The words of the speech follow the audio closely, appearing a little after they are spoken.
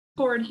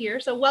Record here.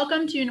 So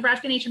welcome to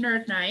Nebraska Nature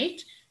Nerd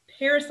Night.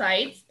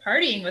 Parasites,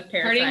 partying with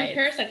parasites. Partying with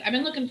parasites. I've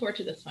been looking forward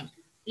to this one.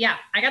 Yeah,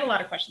 I got a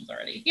lot of questions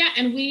already. Yeah,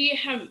 and we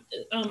have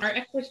our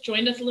experts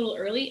joined us a little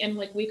early, and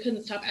like we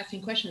couldn't stop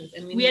asking questions,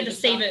 and we had to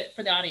save it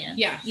for the audience.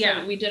 Yeah,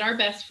 so we did our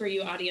best for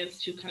you,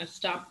 audience, to kind of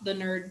stop the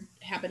nerd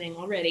happening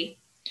already.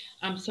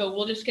 So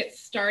we'll just get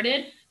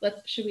started.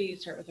 Should we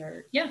start with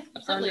our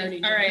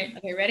absolutely. All right.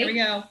 Okay, ready? Here we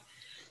go.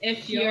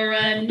 If you're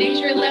a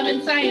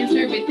nature-loving science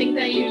nerd, we think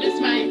that you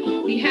just might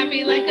be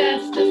happy like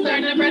us to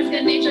start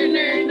Nebraska Nature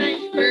Nerd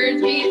Night.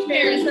 Birds, bees,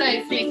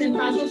 parasites, snakes, and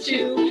fossils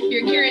too.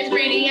 You're curious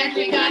brainiac,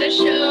 we got a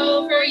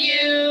show for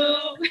you.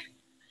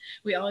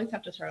 We always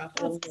have to start off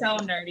a little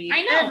so nerdy.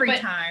 I know, every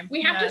time.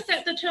 We have to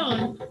set the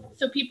tone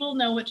so people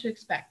know what to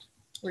expect.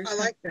 I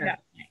like that.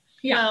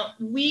 Yeah. Well,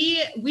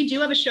 we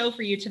do have a show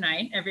for you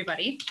tonight,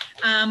 everybody.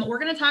 We're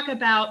going to talk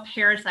about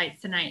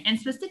parasites tonight. And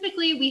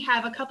specifically, we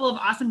have a couple of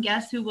awesome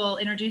guests who we'll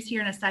introduce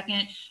here in a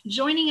second,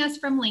 joining us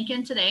from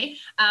Lincoln today.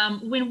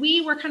 When we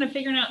were kind of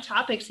figuring out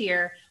topics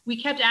here,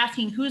 we kept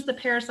asking, who's the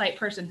parasite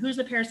person? Who's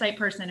the parasite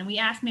person? And we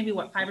asked maybe,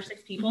 5 or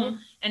 6 people?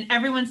 And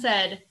everyone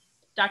said,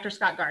 Dr.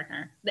 Scott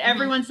Gardner.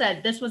 Everyone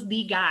said this was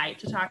the guy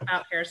to talk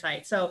about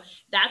parasites. So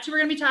that's what we're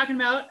going to be talking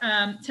about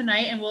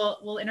tonight, and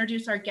we'll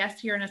introduce our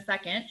guest here in a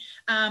second.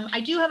 I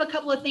do have a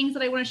couple of things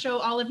that I want to show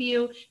all of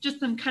you,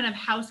 just some kind of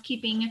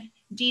housekeeping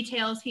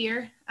details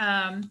here,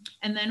 and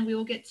then we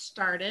will get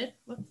started.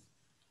 Whoops.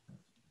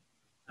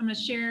 I'm going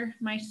to share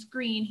my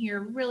screen here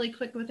really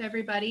quick with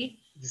everybody.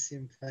 The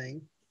same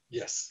thing.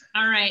 Yes.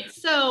 All right.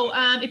 So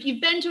if you've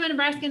been to a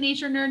Nebraska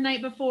Nature Nerd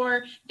Night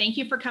before, thank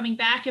you for coming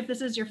back. If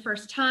this is your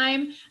first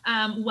time,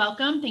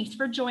 welcome. Thanks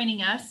for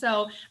joining us.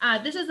 So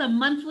this is a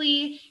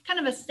monthly kind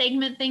of a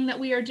segment thing that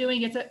we are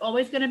doing. It's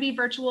always going to be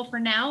virtual for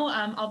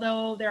now,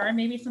 although there are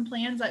maybe some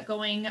plans at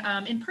going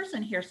in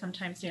person here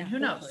sometime soon. Who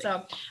knows?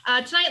 So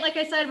tonight, like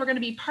I said, we're going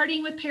to be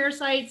partying with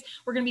parasites.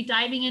 We're going to be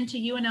diving into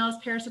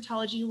UNL's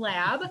Parasitology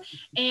lab.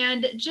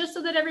 And just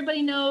so that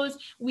everybody knows,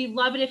 we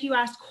love it if you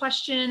ask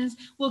questions.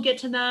 We'll get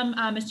to them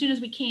as soon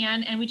as we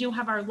can, and we do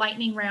have our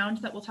lightning round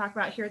that we'll talk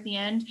about here at the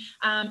end.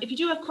 If you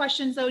do have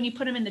questions though and you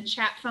put them in the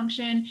chat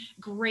function,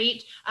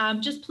 great.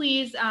 Just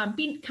please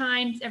be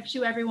kind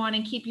to everyone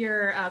and keep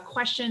your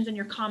questions and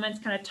your comments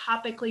kind of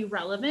topically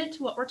relevant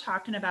to what we're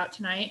talking about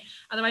tonight.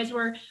 Otherwise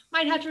we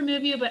might have to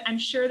remove you, but I'm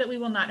sure that we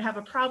will not have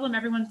a problem.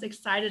 Everyone's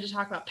excited to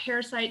talk about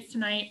parasites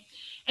tonight.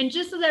 And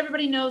just so that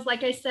everybody knows,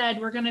 like I said,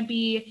 we're going to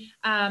be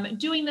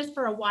doing this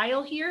for a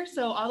while here,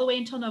 so all the way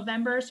until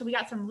November. So we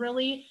got some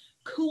really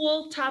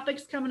cool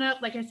topics coming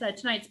up. Like I said,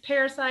 tonight's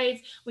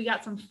parasites. We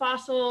got some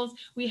fossils.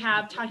 We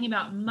have talking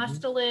about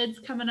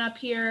mustelids coming up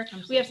here.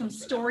 We have some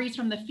stories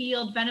from the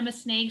field,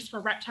 venomous snakes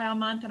for Reptile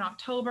Month in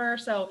October.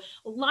 So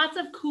lots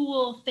of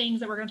cool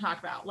things that we're going to talk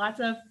about. Lots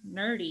of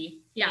nerdy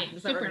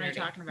things that we're going to be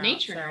talking about.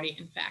 Nature nerdy,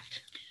 in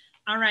fact.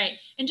 All right.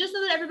 And just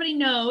so that everybody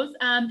knows,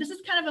 this is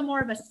kind of a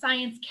more of a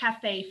science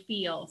cafe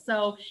feel.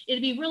 So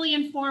it'd be really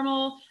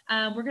informal.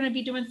 We're going to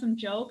be doing some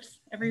jokes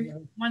every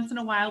once in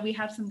a while. We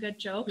have some good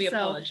jokes. We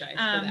apologize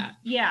for that.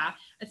 Yeah.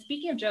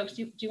 Speaking of jokes,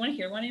 do you want to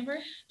hear one, Amber?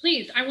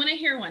 Please. I want to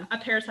hear one. A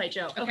parasite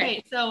joke.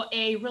 Okay. So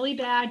a really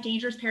bad,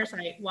 dangerous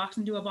parasite walks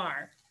into a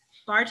bar.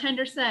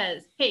 Bartender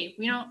says, "Hey,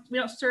 we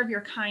don't serve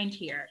your kind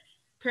here."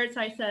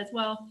 Parasite says,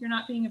 "Well, you're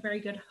not being a very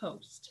good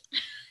host."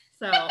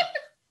 So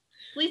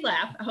please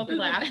laugh. I hope you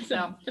laugh.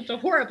 It's a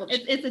horrible joke.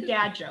 It's a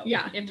dad joke.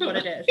 Yeah. It's what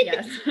it is.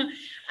 Yes.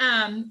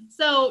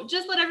 So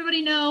just let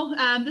everybody know,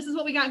 this is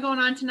what we got going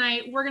on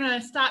tonight. We're going to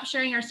stop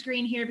sharing our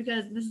screen here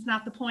because this is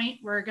not the point.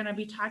 We're going to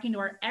be talking to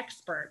our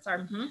experts,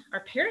 our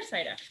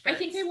parasite experts. I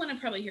think I want to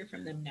probably hear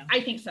from them now. I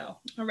think so.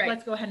 All right.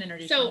 Let's go ahead and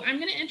introduce them. them. I'm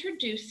going to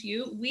introduce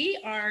you.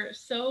 We are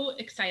so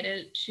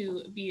excited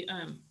to be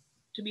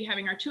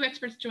having our 2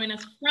 experts join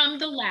us from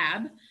the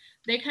lab.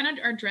 They kind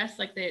of are dressed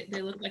like they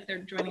look like they're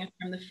joining us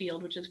from the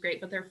field, which is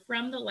great, but they're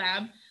from the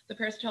lab, the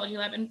Parasitology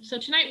lab. And so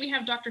tonight we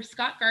have Dr.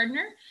 Scott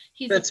Gardner.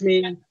 That's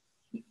me.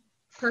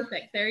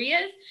 Perfect. There he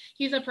is.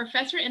 He's a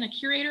professor and a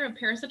curator of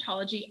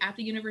parasitology at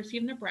the University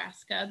of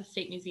Nebraska, the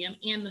State Museum,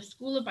 and the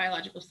School of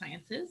Biological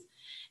Sciences.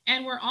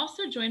 And we're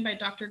also joined by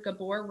Dr.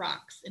 Gabor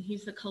Racz, and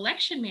he's the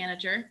collection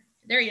manager.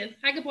 There he is.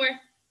 Hi, Gabor.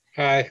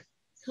 Hi.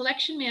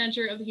 Collection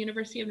manager of the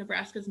University of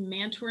Nebraska's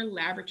Manter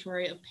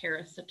Laboratory of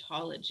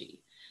Parasitology.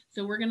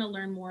 So we're going to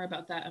learn more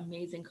about that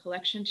amazing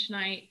collection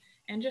tonight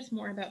and just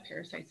more about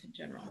parasites in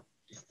general.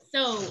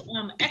 So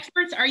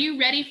experts, are you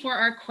ready for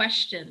our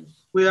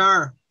questions? We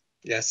are.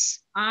 Yes.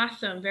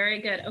 Awesome.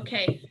 Very good.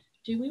 Okay.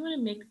 Do we want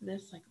to make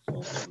this like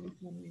full screen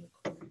when we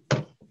record?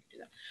 Do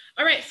that.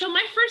 All right. So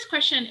my first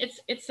question,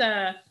 it's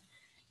kind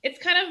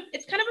of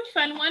a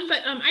fun one,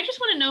 but I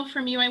just want to know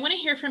from you. I want to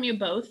hear from you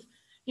both.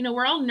 You know,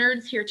 we're all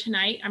nerds here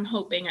tonight. I'm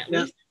hoping at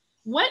least.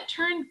 What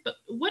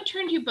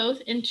turned you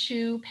both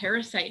into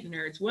parasite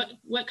nerds?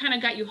 What kind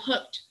of got you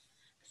hooked,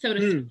 so to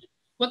speak?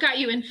 What got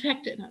you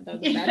infected? Not that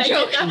was a bad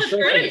joke.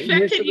 What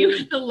infected you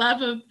with the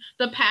love of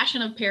the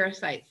passion of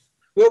parasites?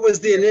 What was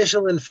the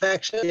initial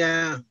infection?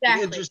 Yeah,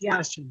 exactly. interesting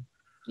question.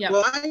 Yeah.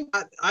 Well,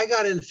 I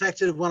got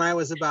infected when I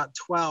was about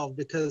 12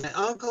 because my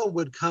uncle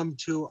would come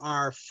to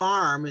our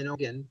farm in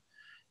Oregon,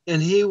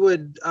 and he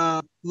would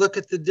look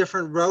at the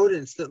different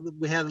rodents that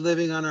we had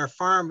living on our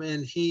farm,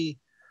 and he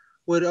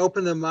would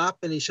open them up,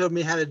 and he showed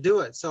me how to do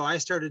it. So I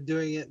started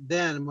doing it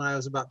then when I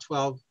was about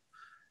 12,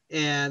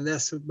 and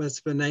this must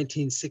have been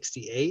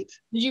 1968.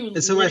 Did you?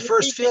 And so my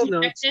first field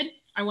notes.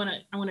 I want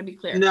to be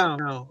clear.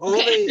 No,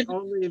 Okay.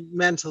 only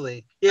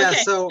mentally. Yeah.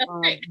 Okay. So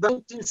about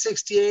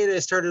 1968, I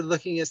started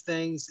looking at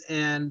things,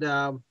 and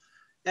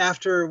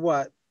after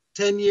what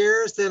 10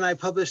 years, then I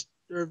published,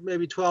 or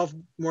maybe 12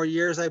 more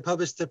years, I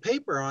published a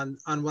paper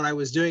on what I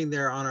was doing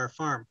there on our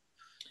farm.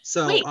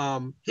 So Wait,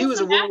 he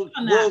was a world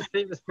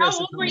famous How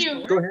old were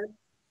you? Go ahead.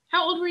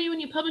 How old were you when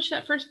you published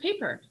that first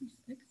paper?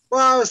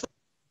 Well, I was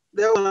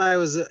there when I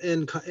was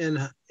in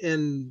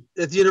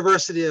at the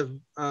University of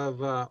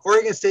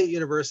Oregon State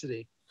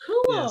University.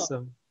 Cool. Yeah,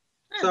 so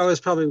I was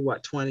probably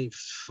what,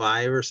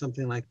 25 or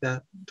something like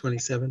that,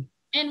 27.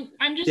 And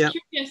I'm just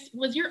curious,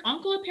 was your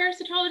uncle a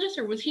parasitologist,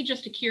 or was he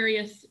just a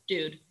curious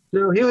dude?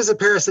 No, he was a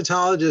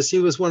parasitologist. He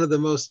was one of the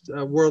most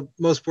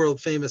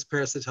world famous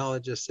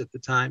parasitologists at the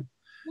time.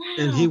 Wow.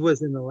 And he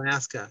was in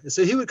Alaska. And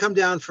so he would come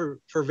down for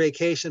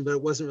vacation, but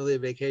it wasn't really a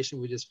vacation.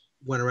 We just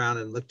went around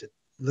and looked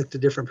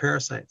at different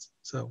parasites.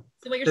 So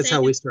what you're that's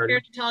saying how we is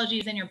started. Parasitology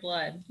is in your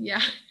blood.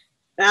 Yeah.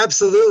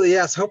 Absolutely,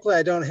 yes. Hopefully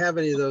I don't have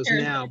any of those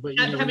now, but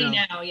you never know.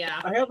 Now,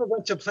 yeah. I have a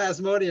bunch of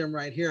Plasmodium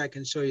right here I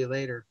can show you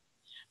later.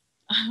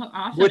 Oh,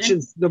 awesome. Which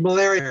is the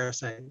malaria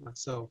parasite.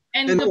 So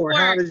and Gabor,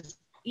 I was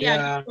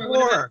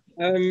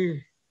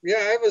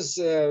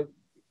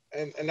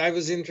and I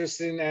was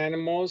interested in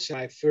animals.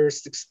 My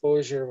first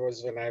exposure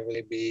was when I was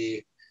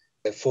maybe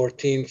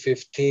 14,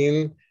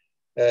 15.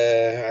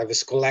 I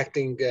was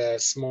collecting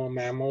small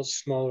mammals,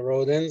 small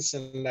rodents,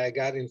 and I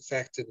got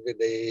infected with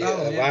a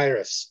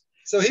virus.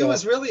 So he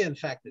was really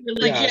infected.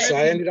 Yeah, so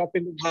I ended up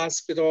in the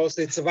hospital.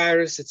 So it's a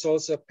virus. It's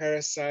also a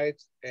parasite,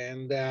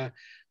 and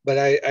but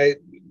I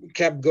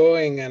kept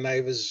going, and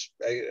I was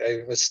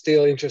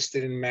still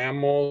interested in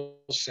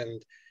mammals,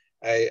 and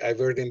I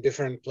worked in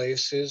different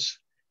places.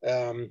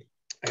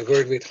 I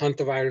worked with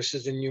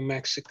hantaviruses in New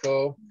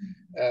Mexico,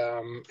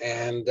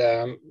 and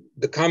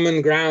the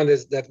common ground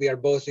is that we are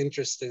both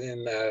interested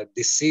in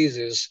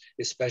diseases,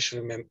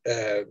 especially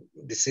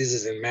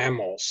diseases in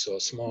mammals, so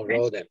small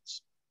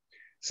rodents.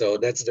 So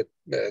that's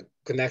the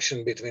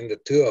connection between the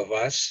two of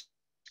us.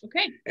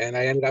 Okay. And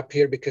I ended up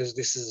here because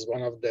this is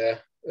one of the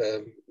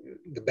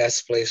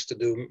best place to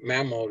do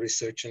mammal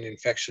research in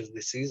infectious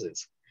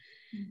diseases.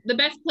 The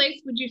best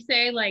place, would you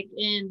say, like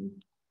in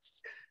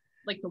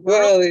the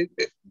world?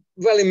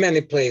 Well, in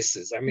many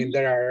places. I mean,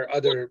 there are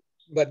other,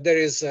 but there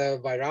is a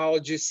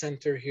virology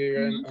center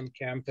here on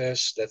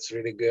campus. That's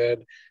really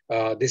good.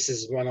 This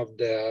is one of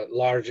the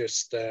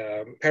largest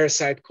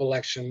parasite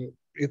collection.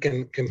 You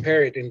can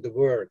compare it in the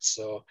world.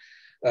 So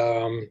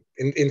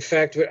in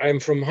fact, I'm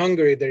from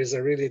Hungary. There is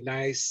a really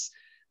nice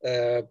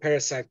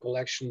parasite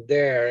collection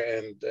there.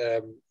 And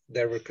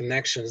there were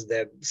connections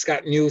that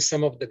Scott knew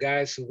some of the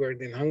guys who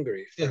worked in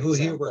Hungary. Who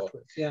he worked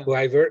with. Yeah. Who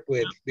I worked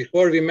with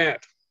before we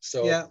met.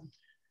 So yeah.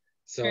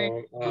 So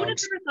who would have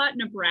ever thought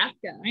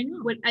Nebraska? I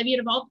know. I mean,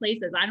 of all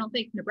places, I don't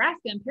think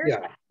Nebraska and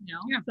parasites.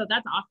 So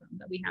that's awesome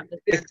that we have this.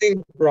 I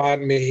think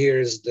brought me here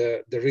is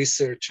the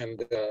research and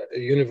the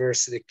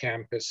university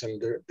campus,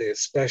 and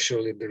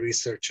especially the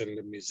research and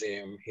the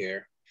museum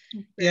here.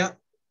 Yeah.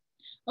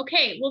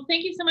 Okay. Well,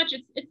 thank you so much.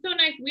 It's so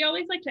nice. We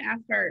always like to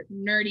ask our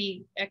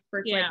nerdy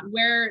experts like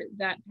where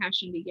that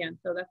passion began.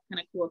 So that's kind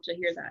of cool to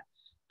hear that.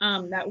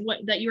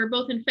 That you were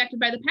both infected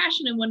by the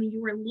passion, and when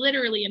you were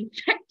literally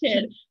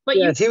infected, but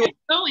you kept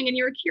going and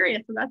you were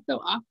curious. So that's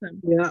so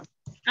awesome. Yeah.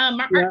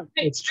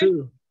 It's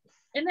true.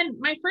 And then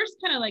my first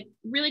kind of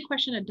really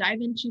question to dive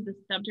into the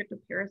subject of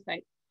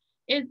parasites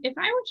is, if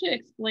I were to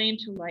explain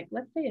to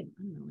let's say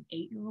an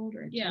 8-year-old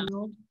or a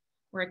 10-year-old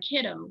or a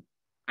kiddo,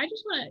 I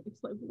just want to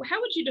explain,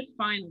 how would you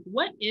define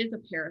what is a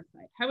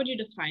parasite? How would you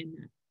define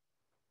that?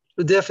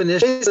 The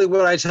definition, basically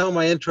what I tell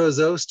my intro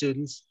zoo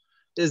students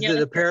is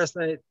that a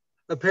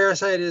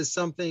parasite is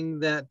something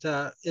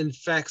that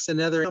infects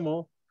another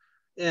animal,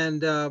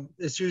 and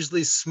it's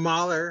usually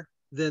smaller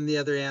than the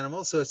other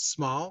animal. So it's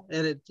small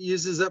and it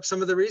uses up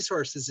some of the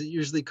resources. It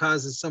usually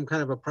causes some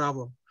kind of a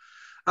problem.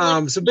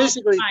 So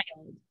basically,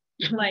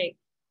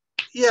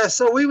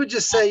 so we would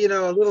just say,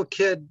 a little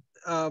kid,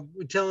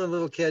 we tell a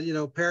little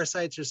kid,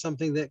 parasites are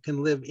something that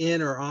can live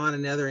in or on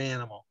another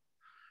animal.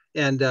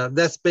 And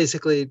that's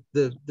basically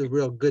the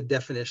real good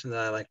definition that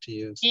I like to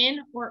use. In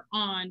or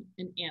on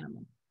an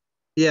animal.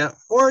 Yeah,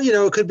 or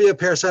it could be a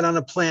parasite on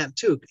a plant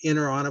too, in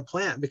or on a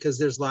plant, because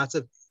there's lots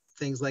of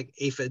things like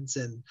aphids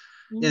and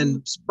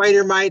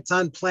spider mites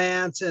on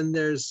plants, and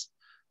there's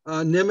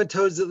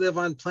nematodes that live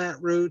on plant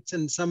roots,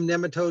 and some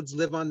nematodes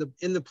live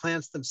in the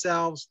plants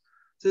themselves.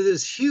 So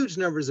there's huge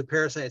numbers of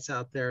parasites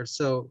out there.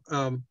 So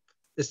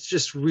it's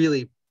just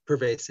really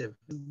pervasive.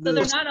 So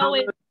they're not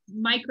always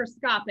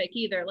microscopic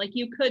either. Like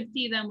you could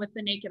see them with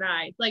the naked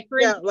eye. Like for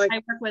Yeah, instance, like, I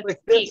work with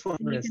like snakes, this one,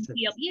 and for you can instance.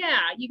 see,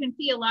 you can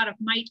see a lot of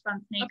mites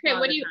on snakes. Okay,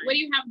 what do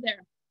you have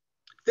there?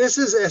 This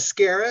is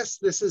Ascaris.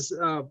 This is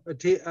a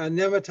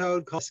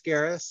nematode called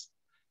Ascaris.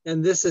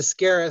 And this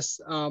Ascaris,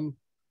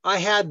 I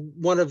had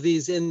one of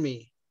these in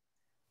me.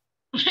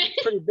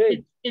 Pretty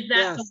big. Is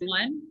that the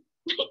one?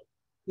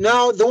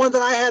 No, the one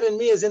that I had in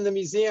me is in the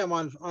museum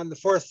on the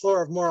 4th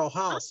floor of Morrill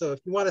Hall. So if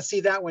you want to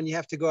see that one, you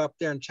have to go up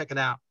there and check it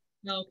out.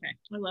 Okay,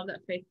 I love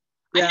that space.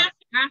 Yeah. I have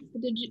to ask,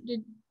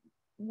 did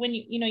when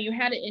you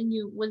had it in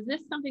you, was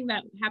this something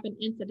that happened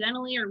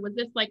incidentally, or was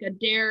this like a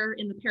dare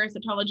in the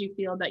parasitology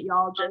field that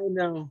y'all just? Oh,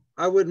 no,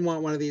 I wouldn't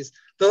want one of these.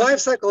 The life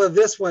cycle of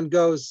this one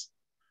goes,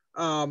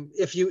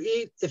 if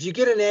you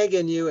get an egg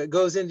in you, it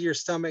goes into your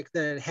stomach,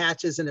 then it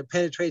hatches and it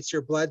penetrates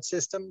your blood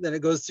system. Then it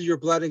goes through your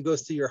blood and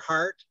goes to your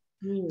heart.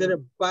 Then it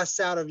busts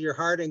out of your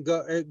heart and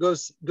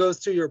goes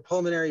through your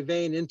pulmonary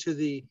vein into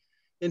the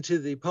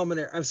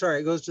pulmonary. I'm sorry,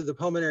 it goes to the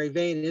pulmonary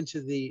vein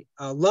into the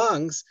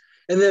lungs,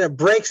 and then it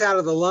breaks out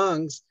of the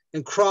lungs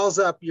and crawls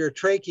up your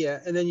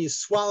trachea, and then you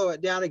swallow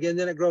it down again.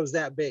 Then it grows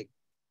that big.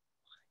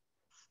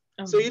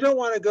 So you don't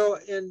want to go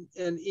in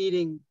and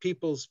eating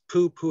people's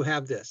poop who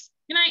have this.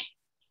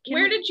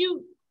 Where did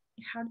you?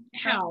 How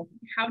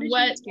did you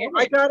get it?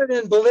 I got it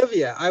in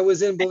Bolivia. I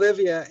was in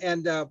Bolivia,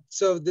 and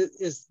so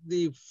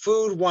the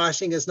food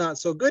washing is not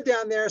so good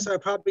down there. So I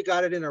probably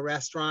got it in a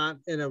restaurant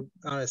on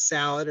a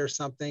salad or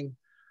something.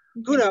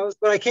 Okay. Who knows?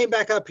 But I came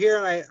back up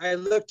here and I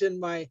looked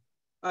in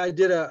I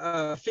did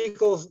a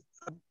fecal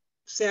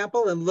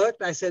sample and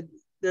looked. I said,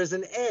 "There's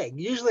an egg."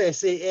 Usually I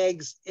see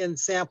eggs in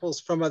samples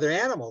from other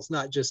animals,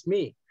 not just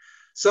me.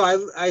 So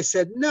I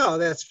said, "No,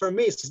 that's from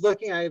me."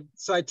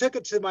 So I took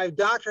it to my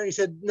doctor and he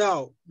said,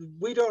 "No,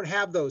 we don't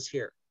have those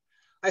here."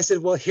 I said,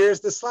 "Well,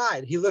 here's the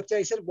slide." He looked at it,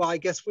 he said, "Well, I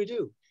guess we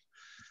do."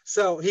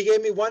 So he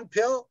gave me one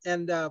pill,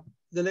 and the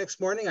next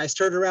morning I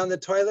stirred around the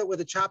toilet with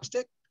a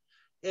chopstick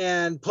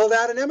and pulled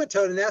out a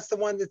nematode, and that's the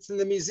one that's in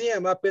the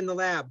museum up in the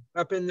lab,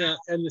 up in the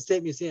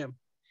State Museum.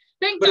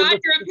 Thank God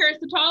you're a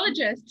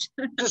parasitologist.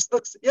 Just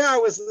looks, yeah,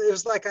 it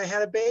was like I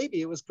had a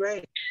baby. It was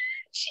great.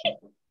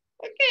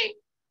 Okay.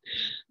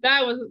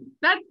 That's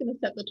gonna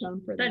set the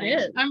tone for that.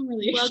 Is. I'm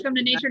really welcome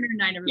to Nature Nerd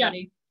Night,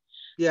 everybody.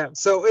 Yeah.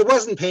 So it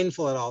wasn't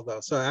painful at all,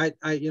 though. So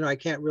I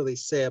can't really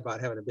say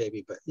about having a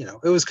baby, but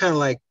it was kind of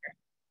like,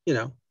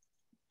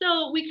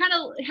 So we kind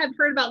of have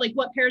heard about like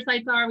what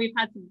parasites are. We've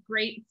had some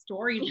great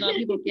stories about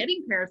people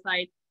getting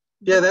parasites.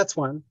 Yeah, that's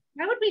one.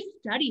 Why would we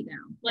study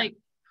them? Like,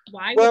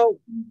 why?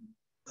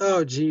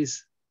 Oh,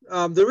 geez.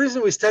 The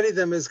reason we study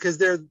them is because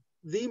they're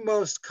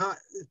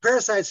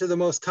parasites are the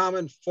most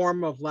common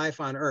form of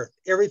life on Earth.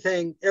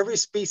 Every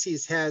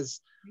species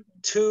has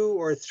 2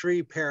 or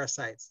 3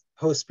 parasites,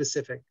 host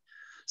specific.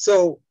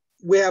 So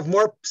we have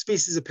more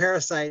species of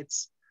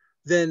parasites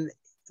than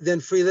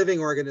free living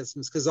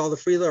organisms, because all the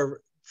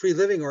free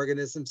living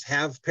organisms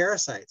have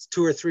parasites,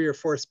 2 or 3 or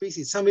 4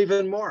 species, some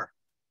even more.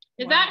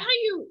 Is that how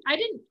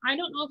I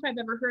don't know if I've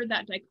ever heard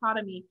that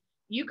dichotomy.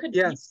 Could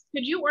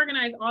you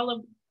organize all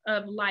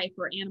of life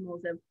or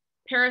animals of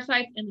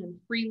parasites and then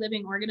free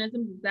living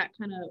organisms? Is that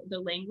kind of the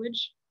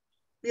language?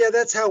 Yeah,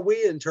 that's how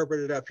we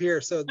interpret it up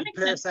here. So the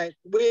parasite,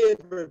 we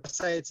interpret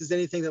parasites as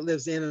anything that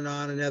lives in and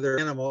on another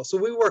animal. So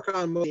we work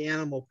on mostly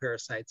animal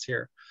parasites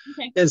here.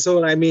 Okay. And so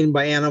what I mean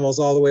by animals,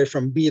 all the way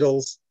from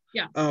beetles.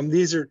 Yeah.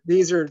 These are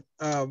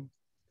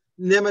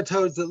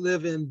nematodes that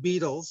live in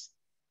beetles.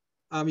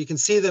 You can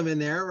see them in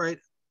there,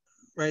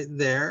 right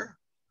there.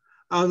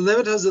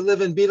 Nematodes that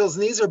live in beetles,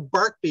 and these are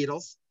bark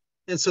beetles.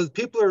 And so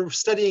people are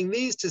studying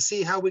these to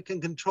see how we can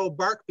control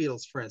bark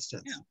beetles, for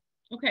instance.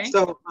 Yeah. Okay.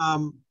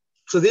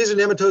 So these are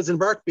nematodes and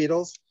bark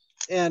beetles,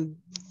 and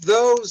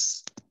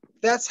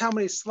that's how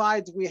many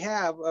slides we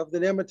have of the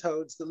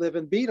nematodes that live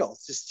in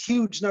beetles, just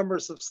huge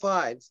numbers of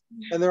slides.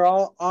 And they're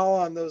all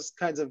on those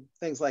kinds of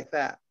things like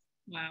that.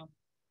 Wow.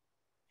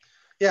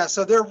 Yeah,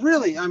 so they're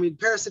really,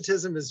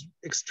 parasitism is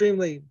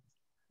extremely,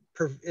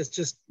 it's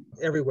just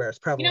everywhere. It's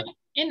prevalent.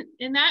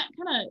 And that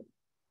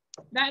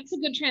that's a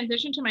good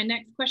transition to my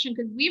next question,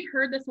 because we've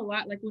heard this a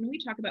lot. Like when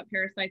we talk about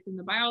parasites in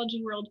the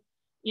biology world,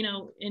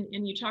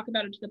 and you talk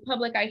about it to the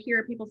public, I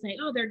hear people say,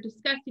 "Oh, they're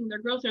disgusting, they're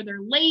gross, or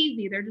they're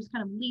lazy, they're just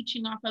kind of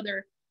leeching off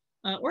other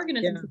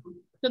organisms." Yeah.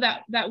 So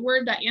that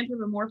word, that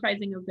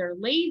anthropomorphizing of they're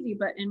lazy,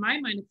 but in my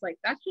mind, it's like,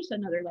 that's just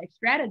another life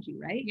strategy,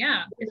 right?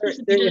 Yeah. It's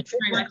just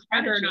work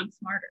harder, not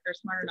smarter, or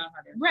smarter, not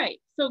harder. Right.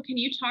 So can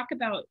you talk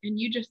about, and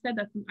you just said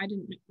I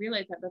didn't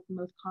realize that's the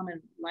most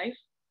common life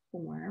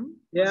form.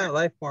 Yeah,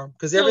 life form,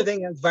 because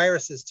everything has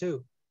viruses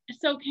too.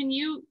 So can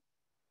you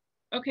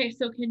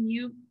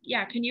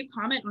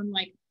comment on,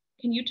 like,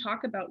 can you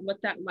talk about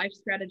what that life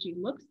strategy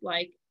looks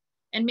like,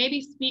 and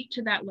maybe speak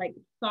to that like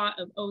thought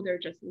of, oh, they're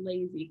just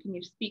lazy? Can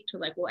you speak to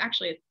like, well,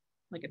 actually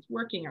it's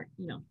working, or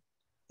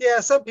Yeah,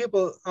 some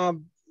people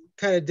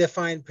kind of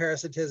define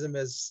parasitism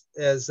as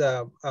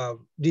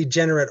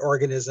degenerate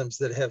organisms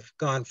that have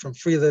gone from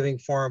free living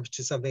forms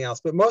to something else,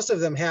 but most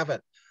of them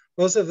haven't.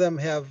 Most of them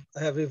have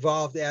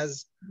evolved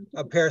as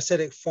a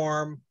parasitic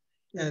form,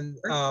 and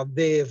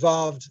they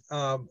evolved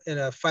in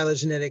a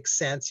phylogenetic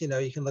sense. You know,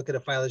 you can look at a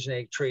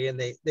phylogenetic tree,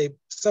 and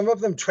some of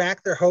them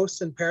track their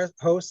hosts and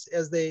hosts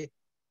as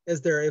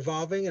they're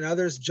evolving, and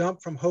others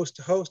jump from host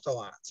to host a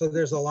lot. So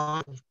there's a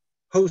lot of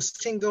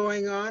hosting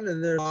going on,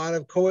 and there's a lot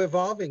of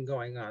co-evolving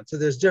going on. So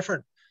there's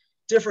different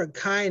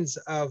kinds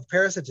of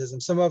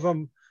parasitism. Some of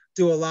them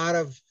do a lot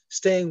of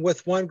staying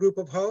with one group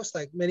of hosts,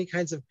 like many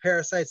kinds of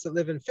parasites that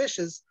live in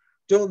fishes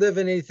don't live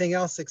in anything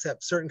else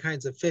except certain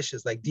kinds of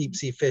fishes, like deep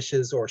sea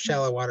fishes or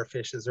shallow water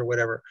fishes or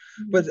whatever.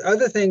 But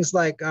other things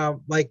like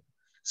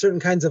certain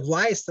kinds of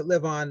lice that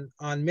live on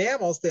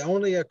mammals, they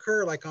only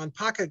occur like on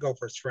pocket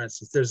gophers, for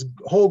instance. There's a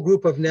whole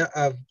group of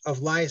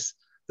lice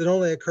that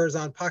only occurs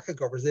on pocket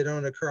gophers. They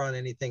don't occur on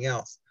anything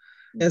else.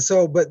 And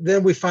so, but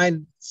then we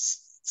find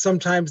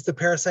sometimes the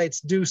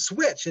parasites do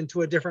switch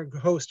into a different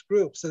host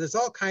group. So there's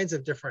all kinds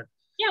of different.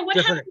 Yeah, what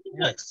different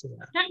happens?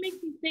 That makes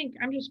me think.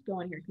 I'm just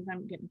going here because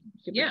I'm getting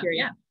super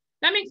curious. Yeah.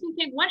 That makes me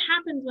think. What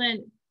happens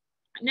when?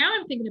 Now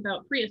I'm thinking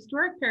about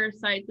prehistoric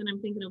parasites, and I'm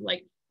thinking of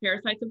like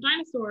parasites of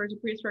dinosaurs or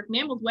prehistoric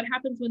mammals. What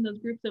happens when those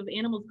groups of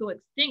animals go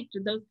extinct?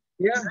 Did those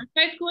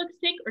parasites go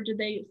extinct, or did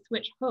they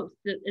switch hosts?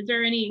 Is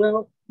there any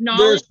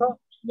knowledge?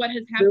 What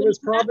has happened? There was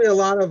probably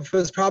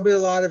a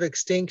lot of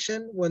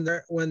extinction when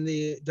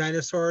the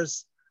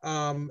dinosaurs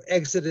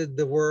exited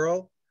the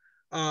world.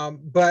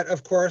 But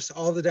of course,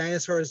 all the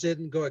dinosaurs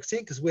didn't go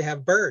extinct because we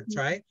have birds,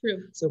 right?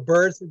 True. So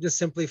birds are just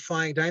simply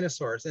flying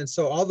dinosaurs. And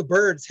so all the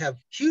birds have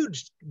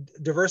huge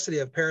diversity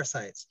of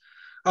parasites.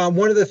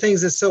 One of the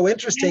things that's so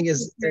interesting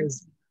so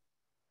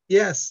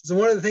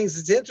one of the things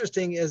that's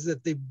interesting is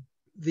that the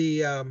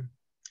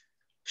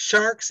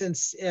sharks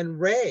and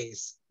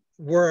rays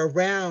were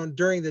around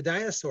during the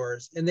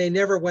dinosaurs, and they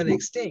never went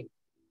extinct.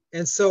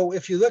 And so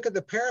if you look at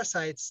the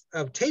parasites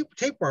of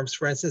tapeworms,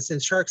 for instance,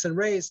 in sharks and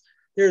rays,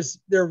 they're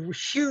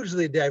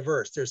hugely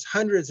diverse. There's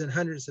hundreds and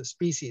hundreds of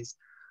species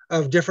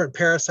of different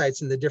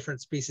parasites in the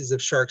different species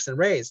of sharks and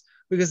rays,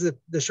 because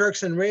the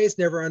sharks and rays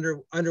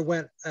never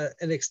underwent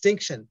an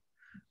extinction.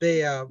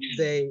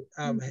 They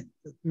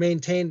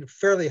maintained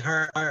fairly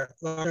large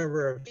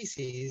number of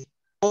species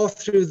all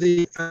through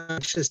the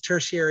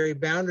tertiary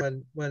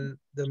boundary when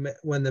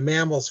the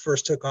mammals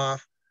first took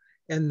off,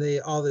 and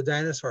all the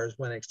dinosaurs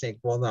went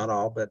extinct. Well, not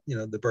all, but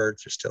the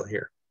birds are still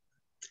here.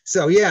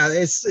 So yeah,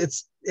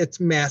 it's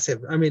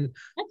massive. I mean,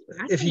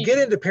 if you get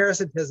into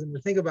parasitism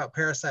and think about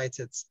parasites,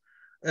 it's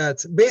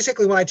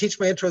basically, when I teach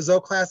my intro zoo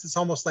class, it's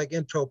almost like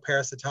intro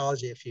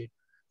parasitology,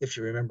 if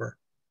you remember.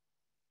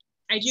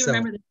 I do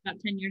remember this about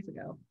 10 years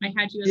ago. I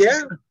had you.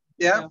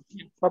 Yeah.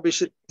 Probably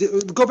should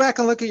go back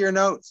and look at your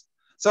notes.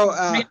 So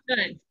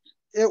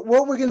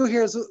what we're going to do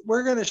here is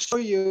we're going to show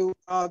you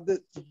the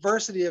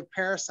diversity of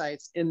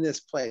parasites in this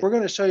place. We're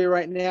going to show you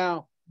right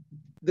now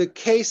the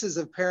cases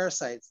of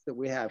parasites that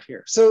we have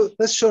here. So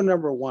let's show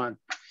number one.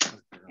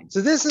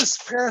 So this is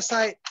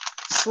parasite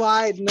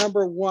slide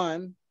number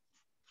one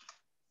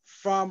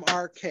from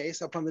our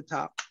case up on the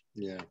top.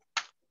 Yeah.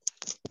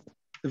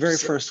 The very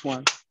first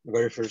one. The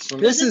very first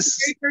one. This is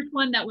the very first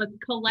one that was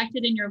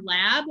collected in your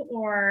lab,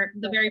 or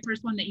the very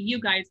first one that you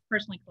guys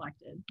personally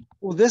collected?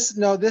 Well, this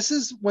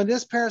is when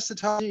this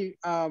parasitology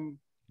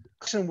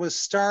collection was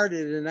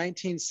started in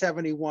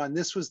 1971.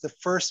 This was the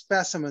first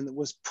specimen that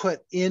was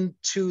put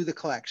into the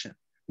collection,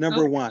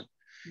 number one.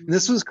 And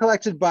this was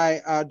collected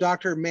by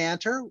Dr.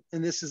 Manter,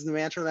 and this is the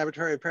Manter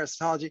Laboratory of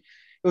Parasitology.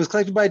 It was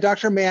collected by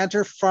Dr.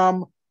 Manter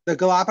from the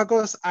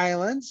Galapagos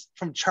Islands,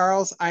 from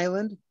Charles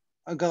Island,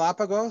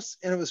 Galapagos,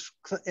 and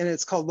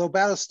it's called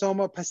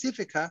Lobatostoma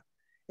pacifica,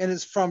 and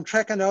it's from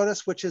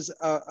Trichinotis, which is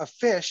a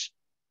fish.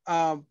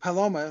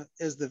 Paloma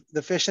is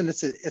the fish, and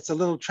it's a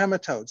little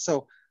trematode.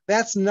 So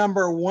that's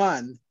number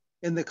one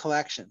in the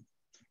collection.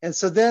 And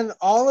so then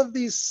all of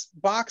these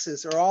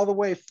boxes are all the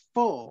way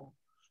full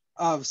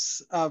of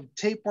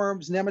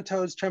tapeworms,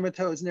 nematodes,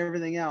 trematodes, and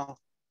everything else.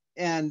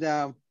 And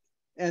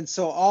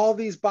so all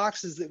these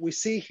boxes that we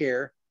see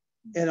here,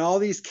 and all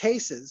these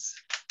cases,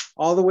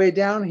 all the way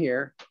down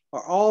here,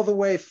 are all the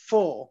way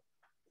full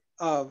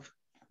of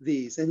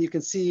these. And you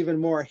can see even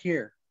more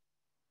here.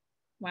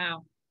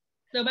 Wow.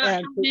 So about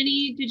how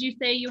many did you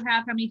say you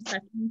have? How many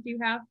specimens do you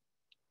have?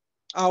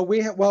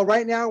 Well,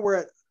 right now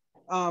we're at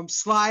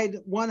slide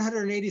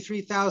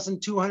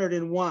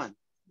 183,201.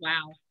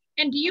 Wow.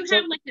 And do you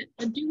have like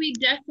a Dewey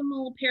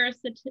Decimal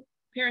parasitic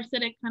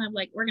kind of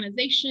like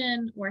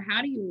organization, or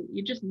how do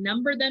you just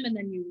number them and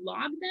then you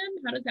log them?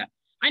 How does that?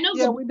 I know.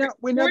 Yeah, we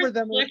number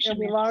them and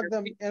we log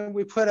them, and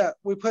we put a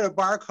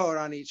barcode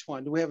on each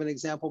one. Do we have an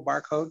example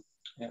barcode?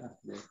 Yeah.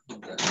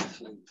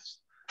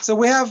 So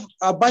we have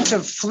a bunch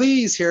of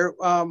fleas here.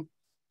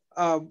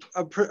 A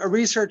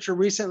researcher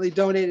recently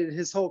donated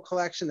his whole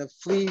collection of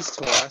fleas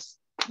to us.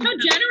 How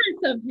generous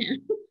of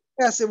him.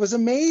 Yes, it was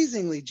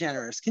amazingly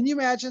generous. Can you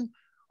imagine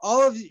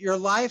all of your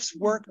life's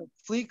work of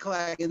flea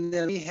collecting, and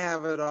then we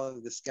have it all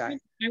of this guy?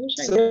 I wish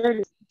I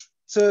did.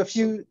 So if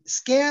you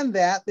scan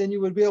that, then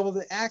you would be able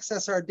to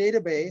access our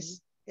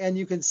database, and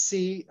you can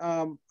see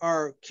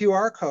our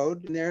QR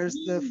code. And there's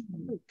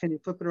can you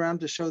flip it around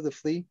to show the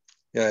flea?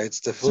 Yeah, it's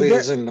the flea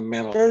is in the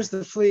middle. There's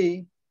the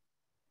flea.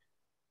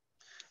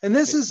 And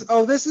this is,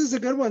 oh, this is a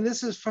good one.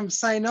 This is from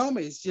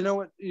Cynomes. You know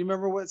what, you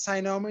remember what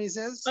Cynomes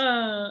is?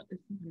 Isn't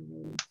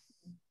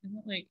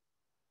it like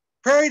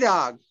Prairie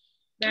dog.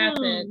 that's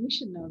it. We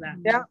should know that.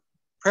 Yeah,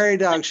 prairie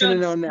dog. Should have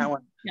known that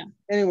one. Yeah.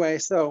 Anyway,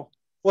 so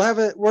we're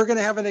going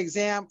to have an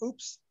exam.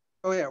 Oops.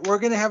 Oh yeah, we're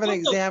going to have an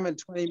exam in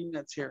 20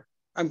 minutes here.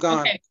 I'm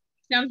gone. Okay,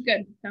 sounds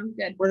good. Sounds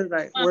good. Where did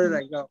I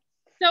go?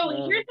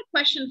 So here's a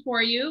question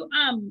for you.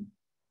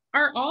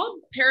 Are all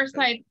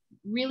parasites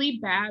really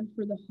bad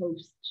for the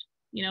host?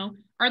 You know,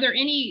 are there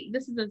any,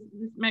 this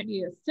might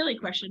be a silly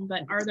question,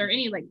 but are there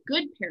any like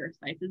good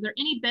parasites? Is there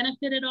any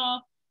benefit at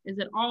all? Is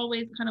it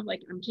always kind of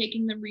like, I'm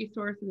taking the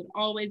resource? Is it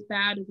always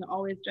bad? Is it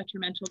always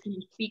detrimental? Can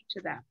you speak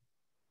to that?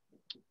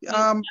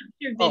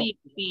 Your video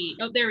feed.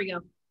 Oh, there we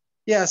go.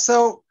 Yeah,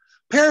 so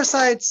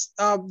parasites,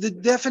 the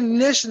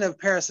definition of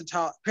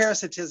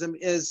parasitism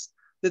is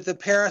that the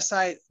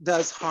parasite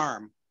does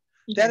harm.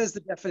 Okay. That is the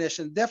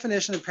definition. The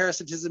definition of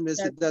parasitism is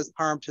it does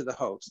harm to the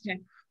host.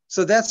 Okay.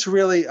 So that's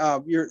really,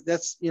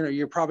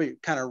 you're probably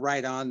kind of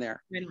right on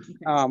there.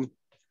 Okay.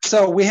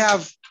 So we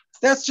have,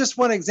 that's just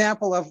one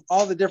example of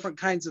all the different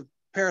kinds of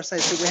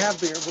parasites that we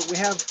have here, but we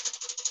have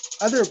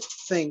other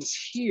things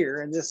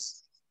here in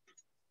this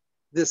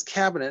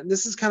cabinet. And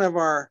this is kind of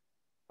our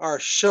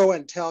show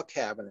and tell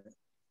cabinet.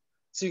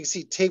 So you can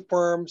see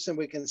tapeworms, and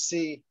we can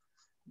see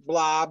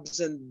blobs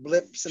and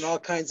blips and all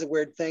kinds of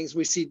weird things.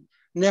 We see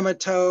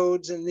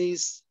nematodes in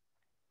these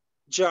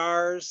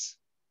jars,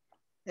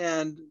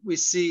 and we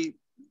see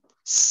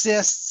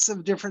cysts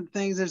of different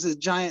things. There's a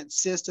giant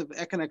cyst of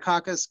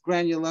Echinococcus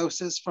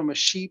granulosus from a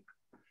sheep.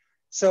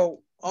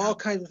 So all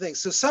kinds of things.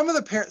 So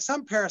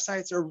some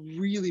parasites are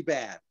really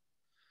bad.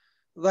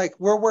 Like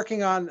we're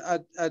working on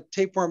a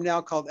tapeworm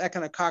now called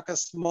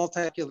Echinococcus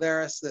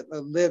multicularis that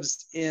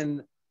lives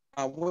in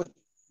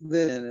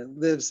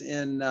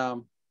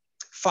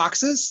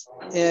foxes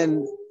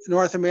in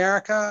North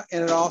America,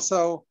 and it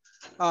also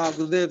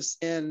lives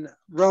in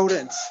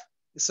rodents.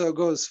 So it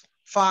goes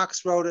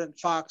fox, rodent,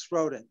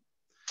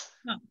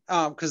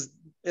 because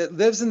it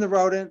lives in the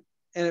rodent,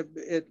 and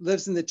it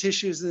lives in the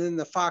tissues, and then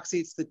the fox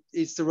eats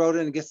the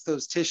rodent and gets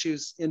those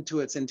tissues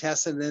into its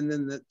intestine, and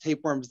then the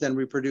tapeworms then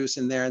reproduce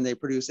in there, and they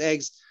produce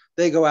eggs.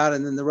 They go out,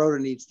 and then the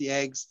rodent eats the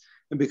eggs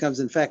and becomes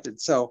infected.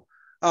 So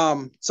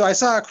so I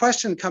saw a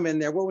question come in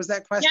there. What was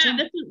that question?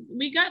 Yeah,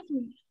 we got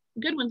some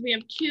good ones. We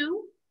have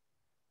Q.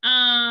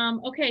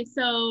 Okay,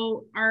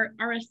 so our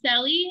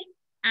Araceli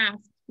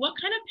asked, what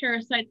kind of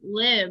parasites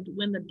lived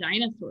when the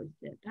dinosaurs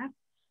did? That's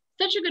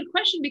such a good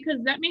question,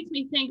 because that makes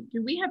me think,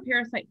 do we have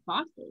parasite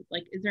fossils?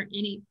 Like,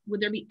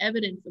 would there be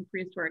evidence of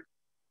prehistoric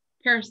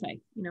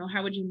parasites? You know,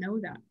 how would you know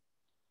that?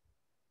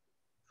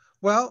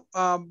 Well,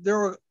 there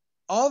were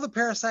all the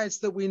parasites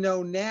that we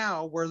know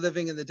now were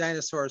living in the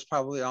dinosaurs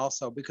probably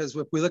also, because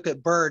if we look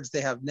at birds,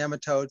 they have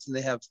nematodes, and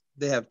they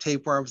have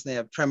tapeworms, and they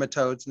have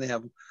trematodes, and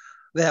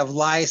they have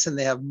lice, and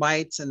they have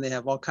mites, and they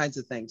have all kinds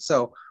of things.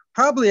 So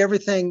probably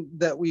everything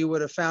that we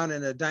would have found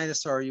in a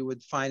dinosaur, you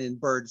would find in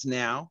birds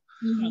now.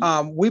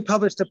 Mm-hmm. We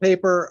published a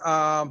paper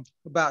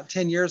about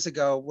 10 years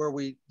ago where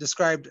we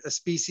described a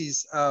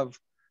species of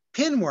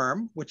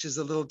pinworm, which is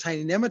a little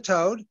tiny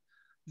nematode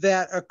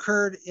that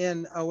occurred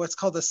in what's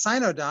called the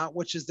cynodont,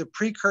 which is the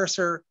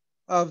precursor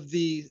of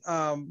the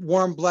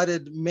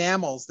warm-blooded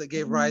mammals that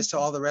gave rise to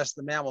all the rest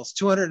of the mammals,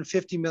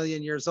 250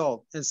 million years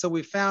old. And so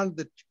we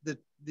found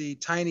the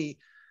tiny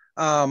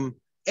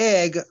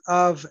egg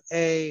of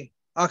a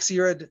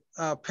oxyurid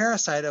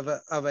parasite of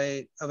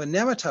a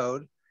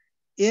nematode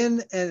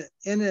in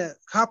a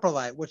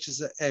coprolite, which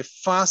is a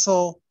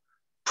fossil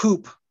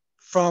poop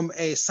from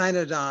a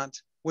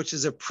cynodont, which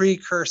is a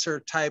precursor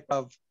type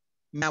of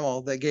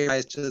mammal that gave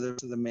rise to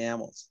the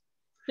mammals.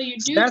 So you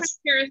do find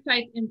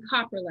parasites in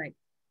coprolite,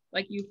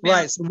 like you found.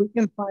 Right, so we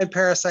can find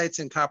parasites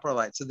in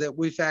coprolite, so that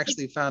we've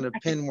actually found a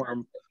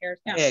pinworm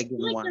egg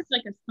in one. There's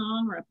like a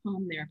song or a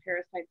poem there,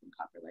 parasites in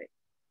coprolite.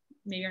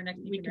 Maybe our next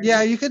week.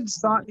 Yeah, you could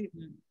start.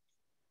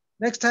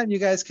 Next time you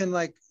guys can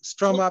like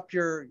strum up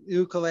your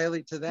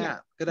ukulele to that. Yeah,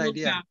 good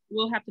idea.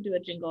 We'll have to do a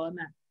jingle on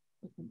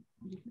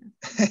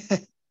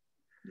that.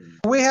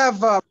 We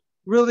have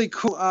really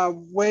cool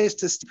ways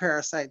to see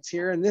parasites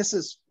here. And this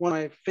is one of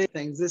my favorite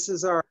things. This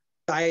is our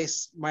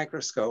Zeiss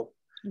microscope.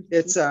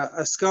 It's a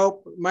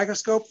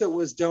microscope that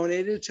was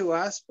donated to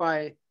us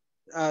by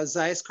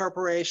Zeiss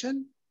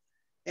Corporation.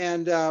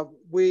 And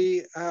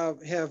we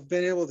have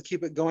been able to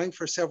keep it going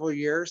for several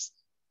years.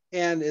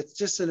 And it's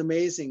just an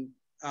amazing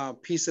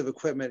piece of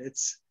equipment.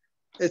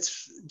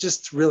 It's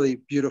just really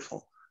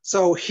beautiful.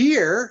 So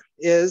here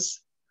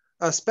is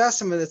a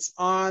specimen that's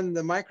on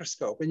the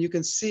microscope, and you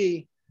can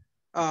see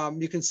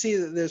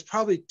that there's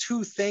probably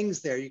two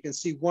things there. You can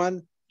see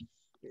one,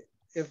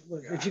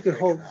 if you could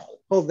hold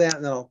that,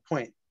 and then I'll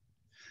point.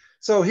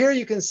 So here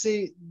you can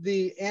see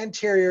the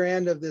anterior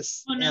end of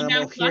this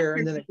animal here,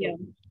 and then it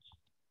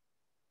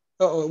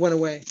went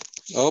away.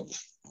 Oh,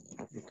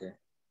 okay.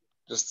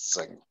 Just a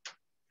second.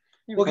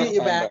 We'll get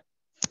you back.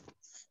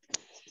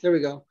 There we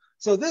go.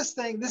 So this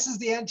is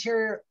the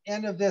anterior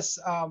end of this.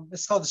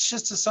 It's called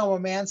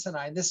Schistosoma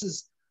mansoni.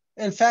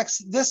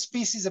 This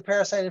species of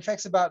parasite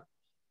infects about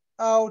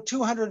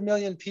 200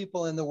 million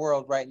people in the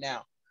world right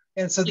now.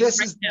 And so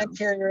this is the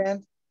anterior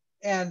end.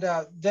 And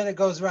then it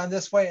goes around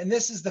this way. And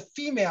this is the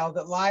female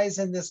that lies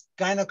in this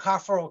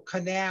gynecophoral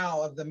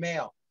canal of the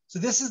male. So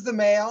this is the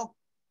male,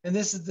 and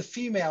this is the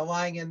female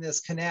lying in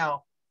this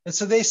canal. And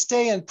so they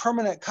stay in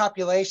permanent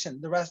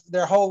copulation the rest of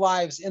their whole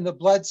lives in the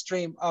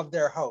bloodstream of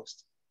their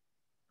host.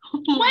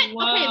 What?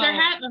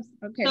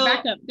 Okay,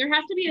 back up. There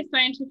has to be a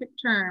scientific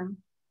term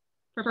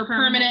for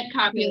permanent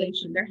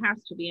copulation. There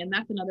has to be, and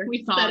that's another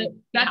song.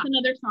 That's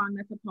another song.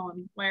 That's a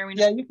poem. Why are we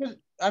not? Yeah, you can.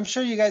 I'm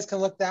sure you guys can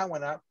look that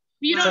one up.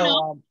 You don't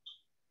know.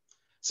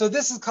 So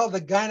this is called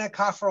the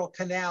gynecophoral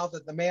canal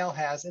that the male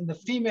has, and the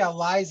female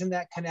lies in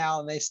that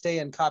canal, and they stay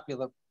in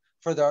copula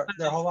for their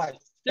whole life.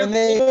 And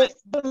they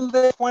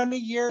live 20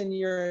 years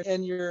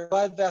in your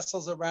blood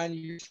vessels around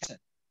your skin.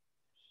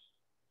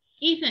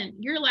 Ethan,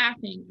 you're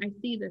laughing. I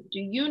see this. Do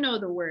you know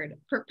the word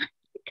for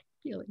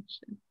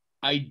copulation?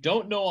 I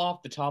don't know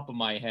off the top of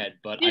my head,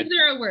 but is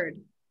there a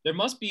word? There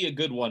must be a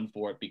good one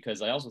for it,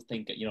 because I also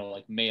think,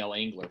 like male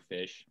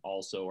anglerfish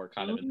also are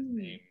kind of in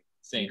the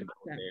same boat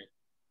there.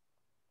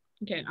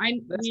 Okay,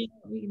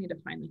 we need to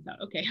find this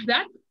out. Okay,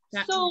 that's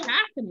so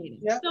fascinating.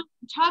 Yeah. So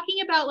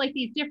talking about like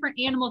these different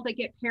animals that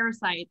get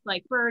parasites,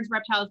 like birds,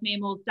 reptiles,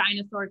 mammals,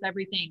 dinosaurs,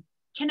 everything.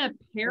 Can a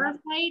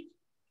parasite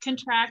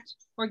contract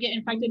or get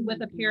infected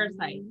with a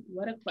parasite?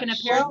 What a question. Can a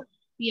parasite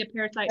be a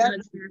parasite?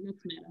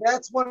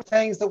 That's one of the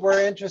things that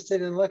we're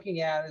interested in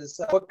looking at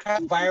is what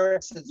kind of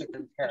viruses are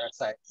a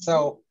parasite.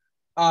 So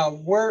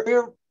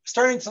we're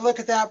starting to look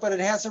at that, but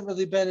it hasn't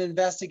really been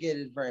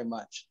investigated very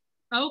much.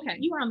 Okay,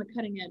 you are on the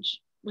cutting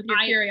edge with your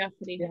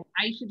curiosity. Yeah.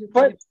 I should just.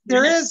 But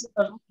there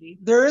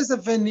is a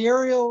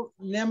venereal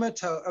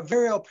nematode, a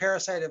venereal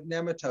parasite of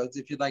nematodes,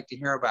 if you'd like to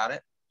hear about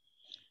it.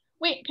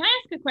 Wait, can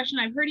I ask a question?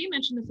 I've heard you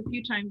mention this a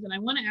few times, and I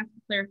want to ask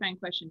a clarifying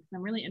question because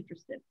I'm really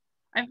interested.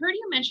 I've heard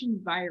you mention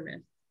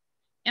virus,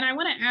 and I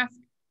want to ask: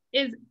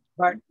 do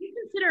you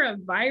consider a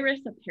virus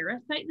a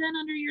parasite then,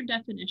 under your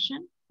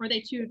definition, or are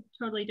they two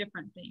totally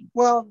different things?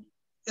 Well,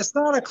 it's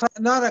not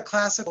a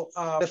classical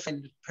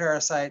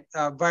parasite.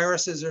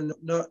 Viruses are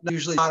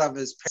usually thought of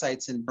as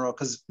parasites in general,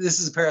 because this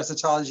is a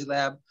parasitology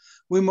lab.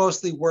 We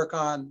mostly work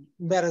on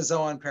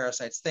metazoan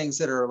parasites, things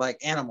that are like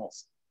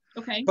animals.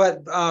 Okay.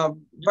 But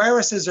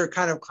viruses are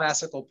kind of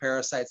classical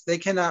parasites. They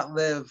cannot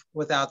live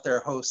without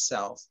their host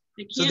cells.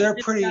 So they're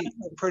pretty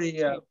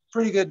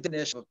good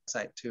definition of a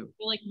parasite too.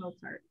 Like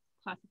Mozart.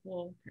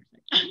 Classical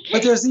parasite. Okay.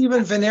 But there's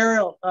even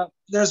venereal.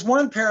 There's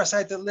one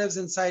parasite that lives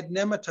inside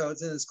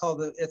nematodes, and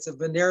it's a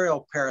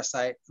venereal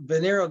parasite,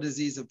 venereal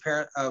disease of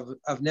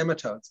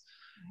nematodes.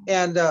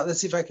 And let's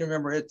see if I can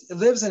remember. It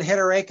lives in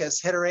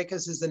Heterachus.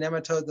 Heterachus is the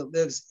nematode that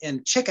lives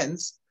in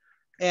chickens,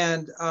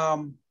 and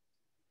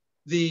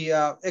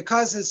it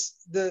causes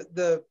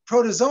the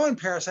protozoan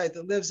parasite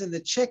that lives in the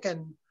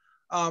chicken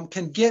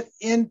can get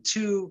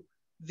into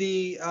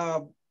the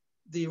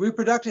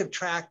reproductive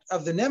tract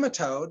of the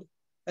nematode.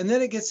 And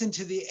then it gets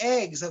into the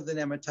eggs of the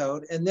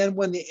nematode. And then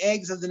when the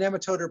eggs of the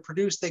nematode are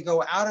produced, they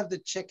go out of the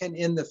chicken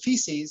in the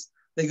feces,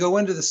 they go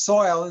into the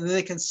soil, and then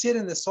they can sit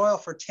in the soil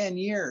for 10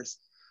 years.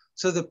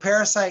 So the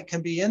parasite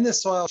can be in the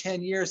soil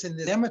 10 years in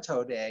the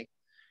nematode egg.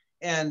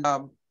 And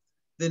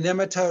the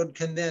nematode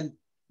can then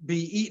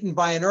be eaten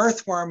by an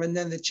earthworm, and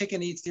then the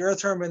chicken eats the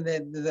earthworm, and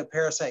then the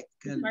parasite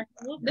can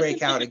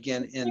break out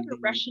again. It's like a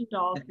Russian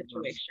doll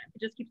situation. It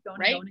just keeps going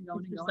and going and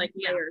going and going. Like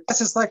layers. That's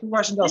just like a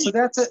Russian doll. So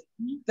that's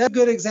a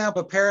good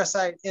example of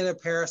parasite in a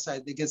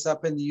parasite that gets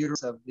up in the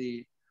uterus of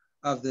the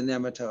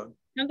nematode.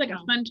 Sounds like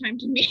a fun time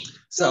to me.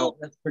 So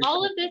that's all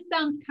cool. Of this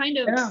sounds kind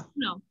of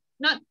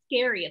not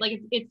scary.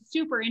 Like it's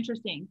super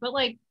interesting, but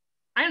like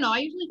I don't know. I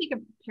usually think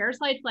of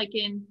parasites like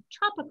in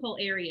tropical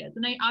areas,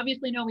 and I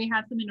obviously know we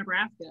have some in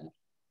Nebraska.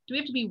 Do we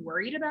have to be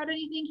worried about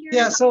anything here?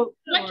 Yeah. So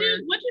what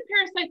do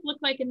parasites look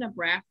like in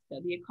Nebraska?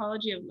 The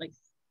ecology of like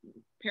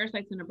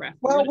parasites in Nebraska.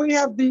 Well, we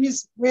have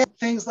things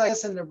like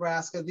this in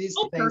Nebraska. These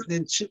things,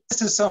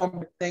 this is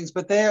some things,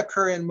 but they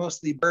occur in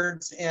mostly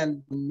birds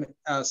and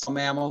some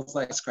mammals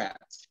like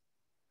muskrats.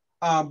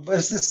 But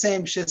it's the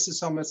same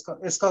schistosoma.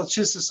 It's called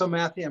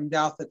Schistosomathium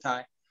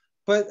douthatai.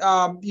 But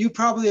you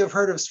probably have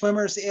heard of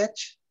swimmer's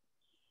itch.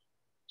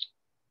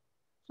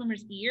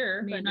 Swimmer's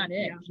ear, but not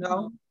itch.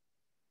 No.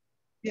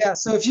 Yeah,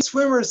 so if you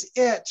swimmer's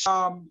itch,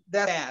 that's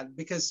bad,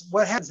 because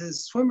what happens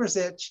is swimmer's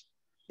itch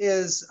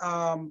is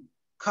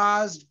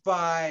caused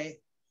by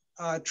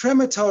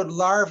trematode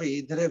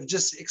larvae that have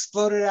just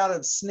exploded out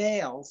of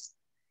snails,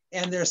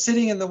 and they're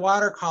sitting in the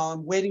water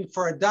column waiting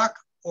for a duck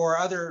or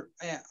other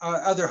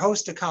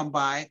host to come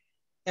by,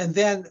 and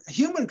then a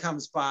human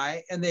comes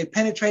by and they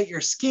penetrate your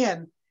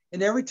skin,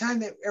 and every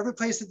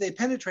place that they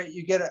penetrate,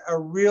 you get a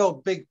real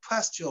big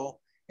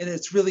pustule, and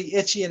it's really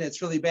itchy and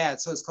it's really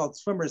bad. So it's called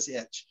swimmer's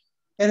itch.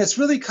 And it's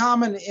really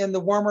common in the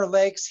warmer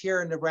lakes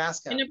here in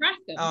Nebraska. In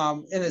Nebraska.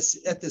 And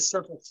it's at the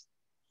surface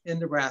in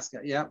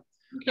Nebraska. Yeah.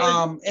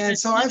 Okay. And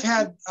so I've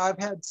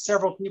had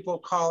several people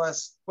call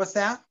us. What's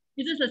that?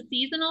 Is this a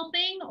seasonal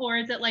thing, or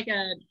is it like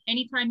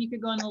anytime you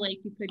could go in the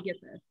lake, you could get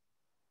this?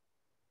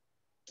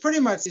 Pretty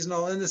much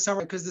seasonal in the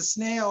summer, because the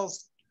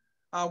snails,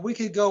 we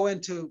could go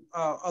into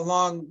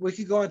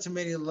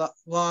many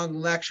long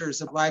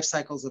lectures of life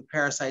cycles of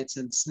parasites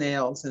and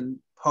snails and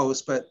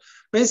hosts, but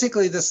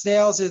basically the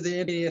snails are the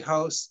intermediate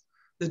hosts,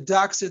 the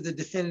ducks are the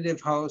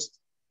definitive host,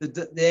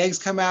 the eggs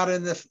come out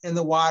in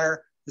the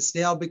water, the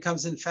snail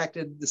becomes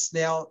infected,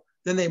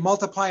 then they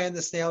multiply in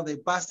the snail, they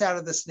bust out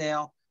of the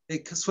snail,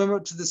 they swim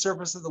up to the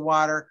surface of the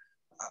water.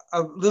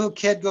 A little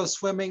kid goes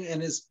swimming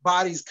and his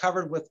body's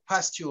covered with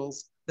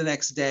pustules the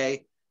next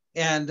day.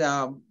 And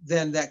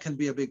then that can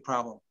be a big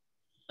problem.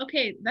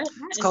 Okay.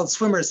 It's called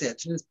swimmer's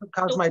itch. And it's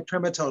caused by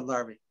trematode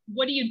larvae.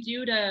 What do you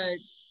do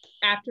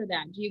after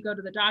that? Do you go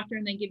to the doctor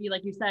and they give you,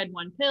 like you said,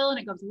 one pill and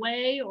it goes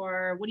away?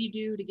 Or what do you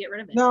do to get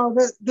rid of it? No,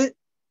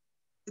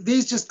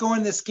 these just go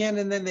in the skin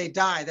and then they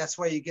die. That's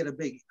why you get a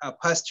big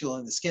pustule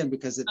in the skin,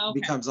 because it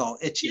becomes all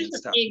itchy and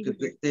stuff.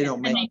 They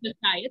don't make it.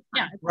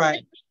 It's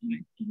right.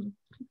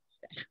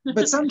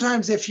 But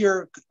sometimes if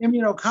you're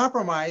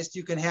immunocompromised,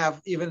 you can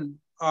have even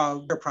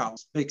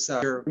problems because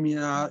your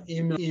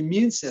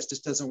immune system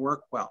just doesn't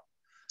work well.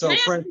 So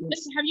for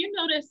instance, have you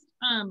noticed,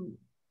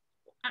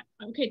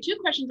 okay, two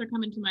questions are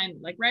coming to mind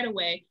like right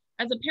away.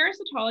 As a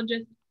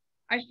parasitologist,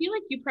 I feel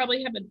like you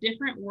probably have a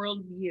different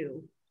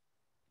worldview,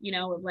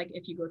 of like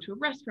if you go to a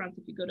restaurant,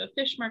 if you go to a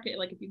fish market,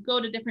 like if you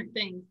go to different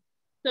things.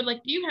 So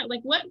like, do you have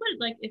like, what would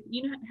like, if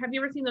have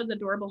you ever seen those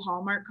adorable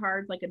Hallmark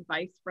cards, like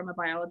advice from a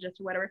biologist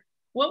or whatever?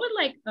 What would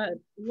like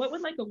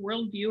a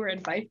worldview or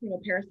advice from a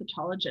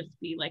parasitologist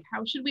be? Like,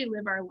 how should we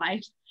live our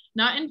lives?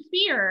 Not in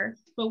fear,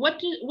 but what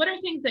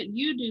are things that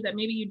you do that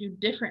maybe you do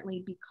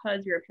differently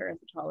because you're a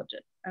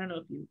parasitologist? I don't know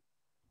if you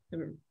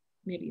ever,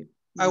 maybe.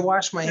 I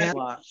wash my hands a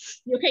lot.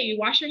 Okay, you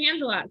wash your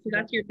hands a lot, so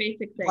that's your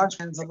basic thing. Wash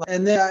hands a lot.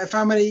 And then if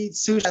I'm going to eat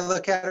sushi, I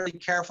look at it really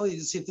carefully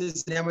to see if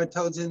there's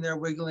nematodes in there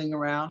wiggling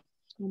around.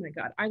 Oh my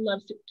God, I love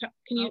sushi.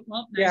 Can you?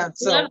 Well, yeah,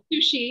 I love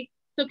sushi.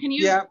 So can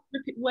you? Yeah.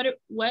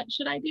 What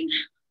should I do?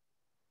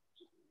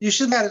 You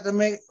should have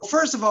to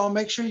first of all,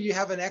 make sure you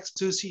have an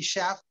ex-sushi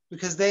chef,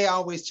 because they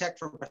always check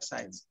for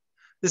parasites.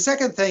 The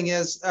second thing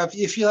is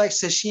if you like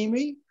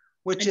sashimi,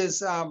 which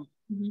is,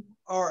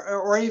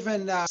 or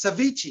even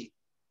ceviche.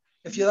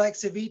 If you like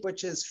ceviche,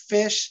 which is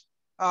fish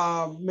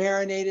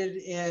marinated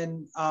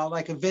in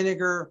like a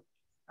vinegar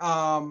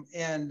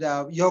and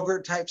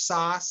yogurt type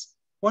sauce.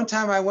 One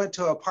time I went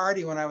to a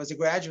party when I was a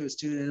graduate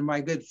student, and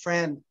my good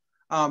friend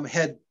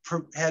had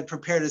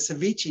prepared a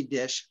ceviche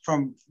dish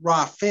from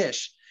raw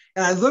fish.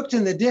 And I looked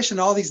in the dish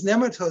and all these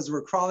nematodes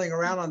were crawling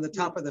around on the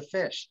top of the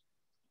fish.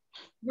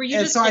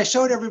 And so I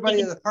showed everybody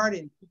at the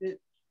party.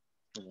 And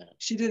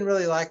she didn't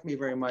really like me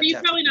very much.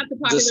 You're probably not the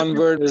popular. The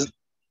sunbird is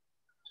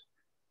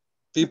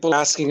people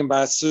asking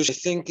about sushi. I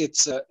think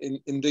it's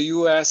in the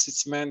US,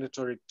 it's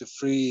mandatory to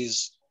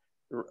freeze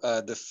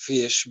the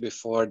fish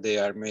before they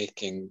are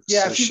making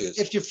sushi.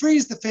 If you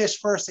freeze the fish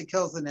first, it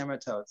kills the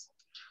nematodes.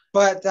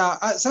 But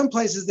some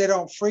places they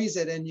don't freeze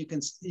it, and you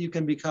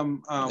can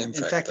become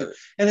infected.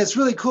 And it's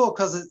really cool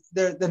because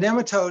the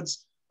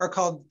nematodes are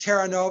called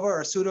Terra nova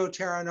or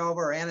Pseudoterra nova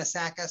or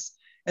Anisakis,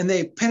 and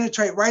they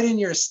penetrate right in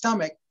your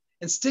stomach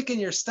and stick in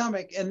your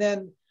stomach. And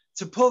then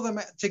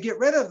to get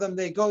rid of them,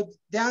 they go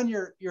down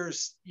your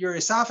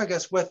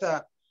esophagus with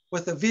a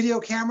video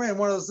camera and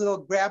one of those little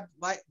grab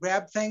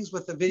things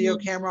with the video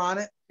camera on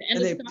it,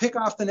 and they pick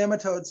off the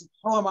nematodes,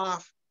 pull them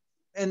off,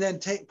 and then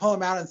pull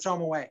them out and throw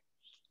them away.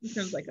 It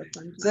sounds like a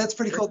fun time. So that's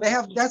pretty cool.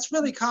 That's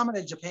really common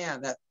in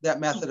Japan, that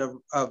method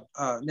of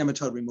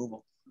nematode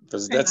removal.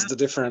 Because that's the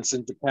difference.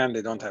 In Japan,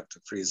 they don't have to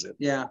freeze it.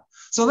 Yeah.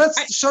 So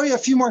let's show you a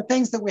few more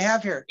things that we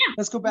have here. Yeah.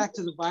 Let's go back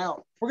to the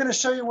vial. We're going to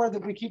show you where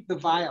we keep the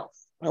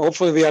vials.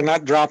 Hopefully we are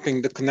not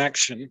dropping the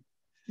connection.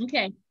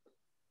 Okay.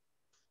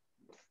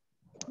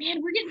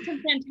 Man, we're getting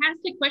some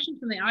fantastic questions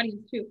from the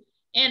audience too.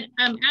 And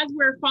as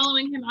we're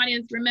following him,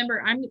 audience,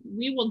 remember,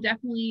 we will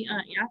definitely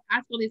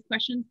ask all these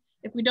questions.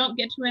 If we don't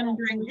get to him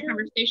during this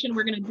conversation,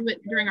 we're going to do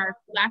it during our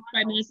last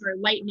 5 minutes or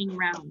lightning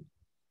round.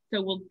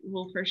 So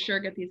we'll for sure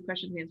get these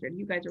questions answered.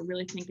 You guys are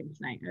really thinking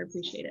tonight. I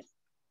appreciate it.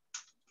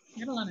 I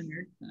have a lot of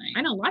nerds tonight.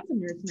 I know lots of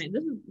nerds tonight.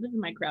 This is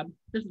my crowd.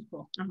 This is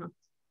cool.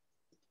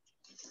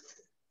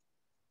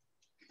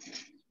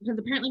 Because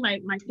apparently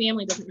my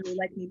family doesn't really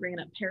like me bringing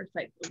up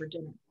parasites over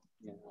dinner.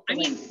 Yeah. I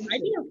mean,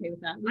 I'd be okay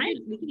with that.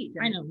 We could eat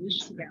dinner. I know, we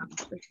should, yeah.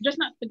 Just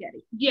not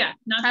spaghetti. Yeah,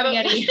 not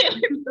spaghetti.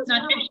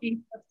 Not sushi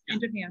in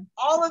Japan.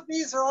 All of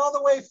these are all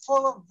the way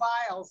full of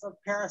vials of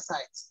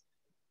parasites.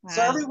 Wow.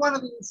 So every one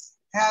of these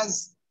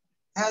has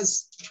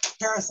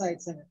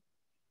parasites in it.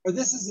 Or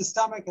this is the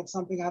stomach of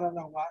something, I don't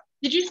know what.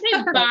 Did you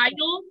say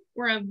vial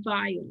or a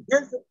vial?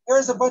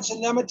 Here's a bunch of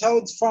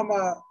nematodes from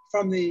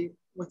the,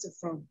 what's it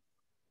from?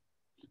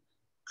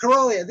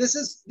 Carolia.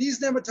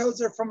 These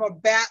nematodes are from a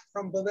bat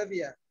from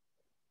Bolivia.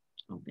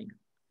 Oh, thanks.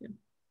 Good.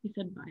 He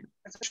said vial.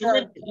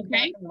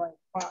 Okay.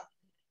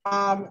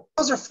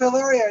 Those are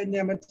filaria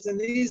nematodes, and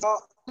these are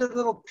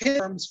little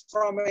pinworms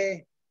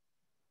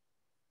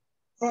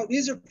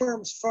these are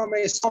worms from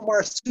a small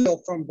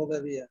marsupial from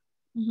Bolivia.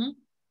 Mm-hmm.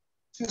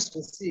 too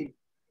specific.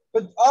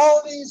 But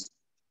all these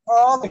are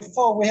all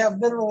full. We have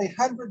literally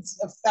hundreds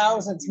of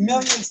thousands,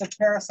 millions of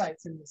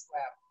parasites in this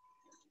lab.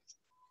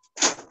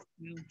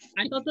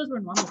 I thought those were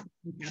normal.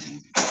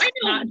 I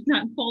know,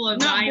 not full of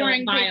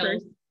boring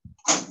papers.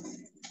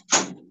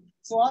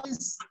 So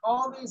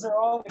all these are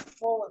all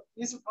full of,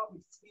 these are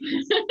probably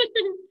fleas.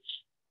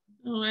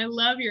 Oh, I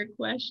love your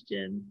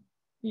question.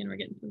 Man, we're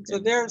getting some good. So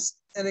there's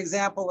an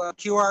example of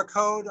QR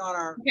code on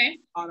our okay.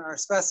 on our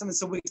specimen.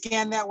 So we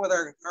scan that with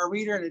our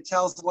reader and it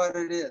tells what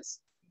it is.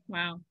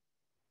 Wow.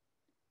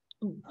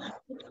 Oh,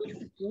 let's go to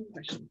the field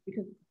questions,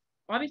 because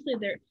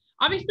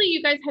obviously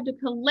you guys had to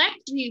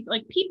collect these,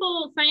 like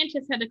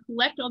scientists had to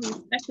collect all these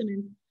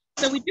specimens.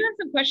 So we do have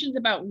some questions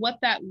about what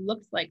that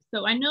looks like.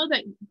 So I know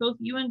that both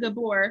you and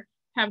Gabor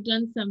have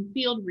done some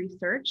field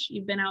research.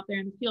 You've been out there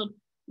in the field.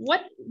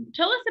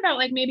 Tell us about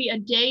like maybe a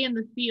day in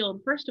the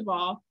field. First of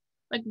all,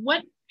 like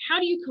how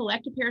do you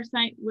collect a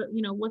parasite?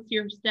 What's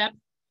your steps?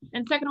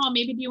 And second of all,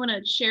 maybe do you want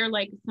to share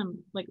like some,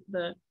 like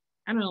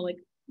like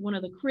one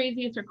of the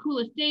craziest or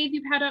coolest days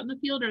you've had out in the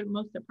field, or the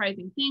most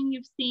surprising thing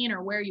you've seen,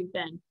 or where you've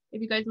been?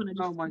 If you guys want to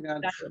just. Oh my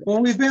God.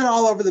 Well, we've been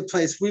all over the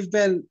place. We've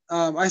been,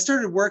 I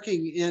started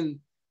working in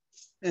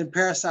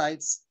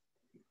parasites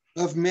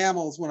of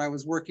mammals when I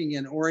was working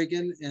in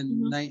Oregon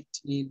in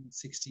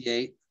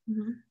 1968.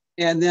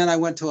 And then I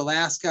went to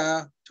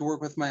Alaska to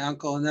work with my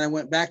uncle. And then I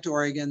went back to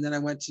Oregon. Then I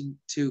went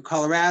to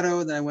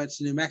Colorado. Then I went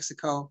to New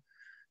Mexico.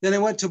 Then I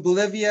went to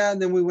Bolivia.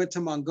 And then we went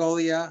to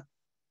Mongolia.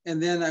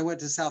 And then I went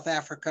to South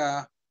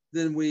Africa.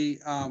 Then we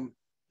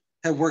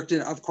have worked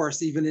in, of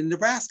course, even in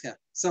Nebraska.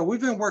 So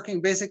we've been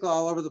working basically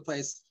all over the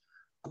place.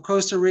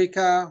 Costa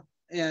Rica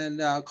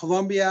and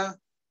Colombia.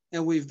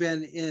 And we've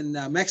been in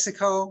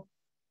Mexico.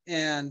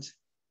 And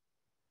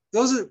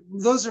those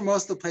are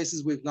most of the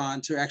places we've gone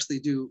to actually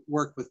do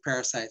work with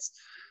parasites.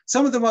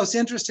 Some of the most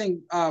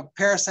interesting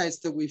parasites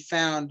that we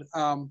found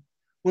when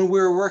we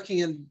were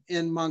working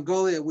in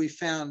Mongolia, we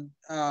found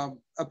a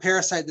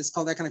parasite that's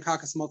called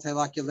Echinococcus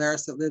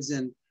multilocularis that lives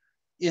in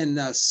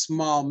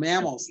small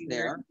mammals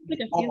there.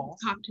 It's like a fancy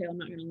cocktail, I'm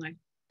not gonna lie.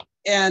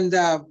 And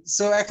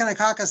so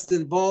Echinococcus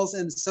in voles,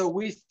 and so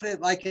we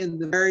fit like in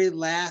the very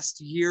last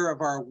year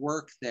of our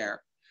work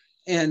there,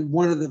 and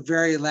one of the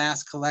very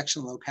last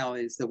collection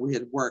localities that we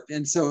had worked.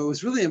 And so it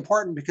was really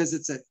important because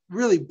it's a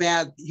really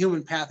bad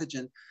human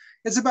pathogen.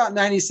 It's about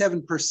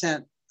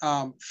 97%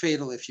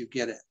 fatal if you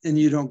get it and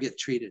you don't get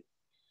treated.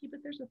 Yeah, but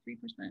there's a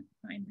 3%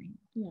 fine rate.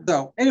 Yeah.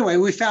 So anyway,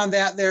 we found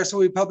that there. So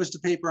we published a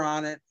paper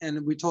on it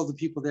and we told the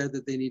people there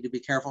that they need to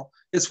be careful.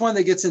 It's one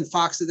that gets in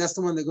foxes. That's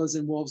the one that goes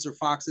in wolves or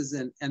foxes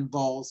and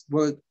voles,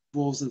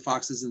 wolves and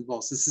foxes and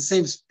voles. It's the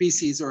same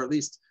species, or at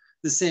least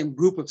the same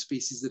group of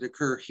species that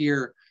occur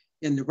here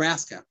in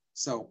Nebraska.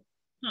 So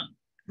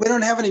we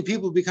don't have any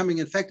people becoming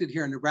infected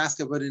here in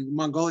Nebraska, but in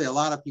Mongolia, a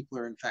lot of people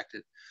are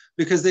infected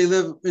because they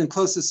live in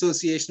close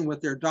association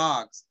with their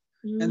dogs.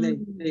 And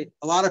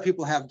a lot of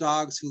people have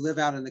dogs who live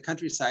out in the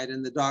countryside,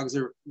 and the dogs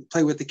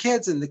play with the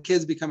kids, and the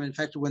kids become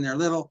infected when they're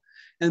little.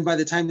 And by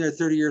the time they're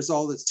 30 years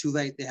old, it's too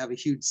late. They have a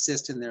huge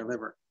cyst in their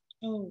liver.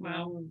 Oh,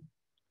 wow.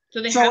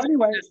 So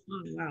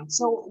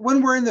So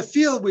when we're in the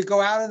field, we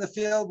go out in the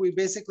field. We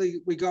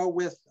go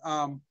with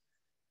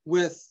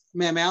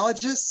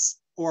mammalogists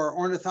or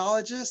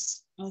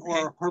ornithologists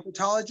or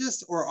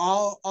herpetologists or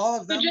all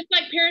of them. So just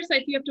like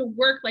parasites, you have to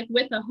work like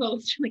with a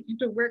host. Like you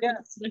have to work.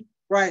 Yes.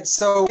 Right.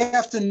 So we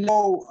have to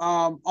know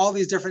all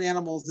these different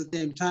animals at the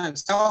same time.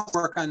 So I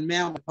work on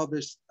mammal,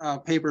 published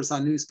papers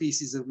on new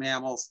species of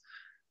mammals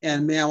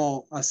and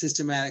mammal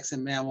systematics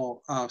and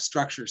mammal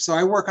structures. So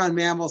I work on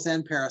mammals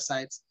and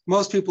parasites.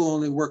 Most people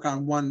only work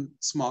on one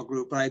small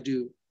group, but I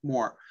do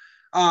more.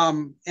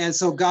 And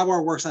so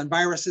Gabor works on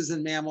viruses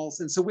and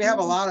mammals. And so we have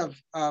a lot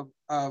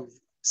of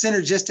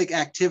synergistic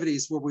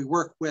activities where we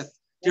work with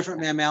different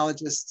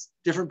mammalogists,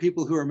 different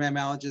people who are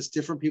mammalogists,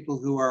 different people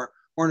who are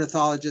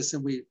ornithologists,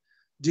 and we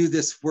do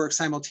this work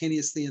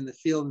simultaneously in the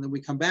field, and then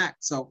we come back.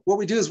 So what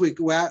we do is we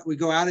go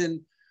out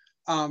and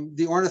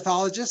the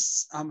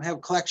ornithologists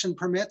have collection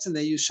permits, and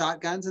they use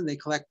shotguns and they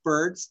collect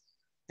birds.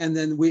 And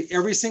then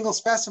every single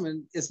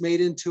specimen is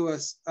made into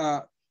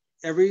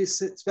every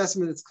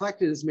specimen that's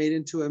collected is made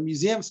into a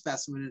museum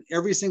specimen, and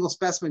every single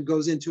specimen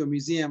goes into a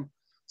museum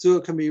so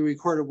it can be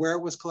recorded where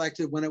it was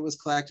collected, when it was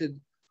collected,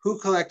 who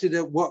collected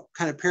it, what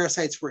kind of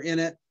parasites were in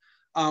it.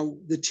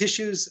 The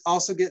tissues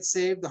also get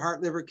saved, the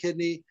heart, liver,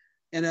 kidney,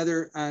 and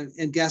other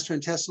and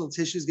gastrointestinal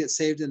tissues get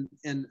saved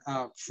in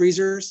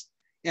freezers,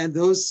 and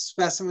those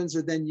specimens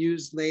are then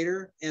used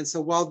later. And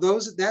so while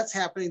that's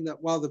happening,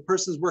 while the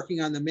person's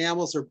working on the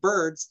mammals or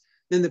birds,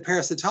 then the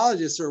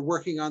parasitologists are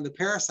working on the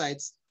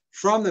parasites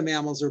from the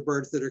mammals or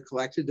birds that are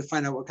collected to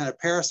find out what kind of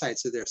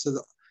parasites are there.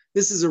 So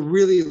this is a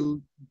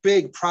really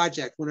big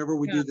project whenever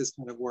we do this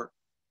kind of work.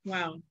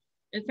 Wow.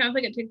 It sounds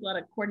like it takes a lot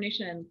of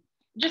coordination.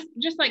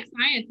 Just like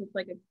science,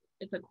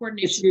 it's a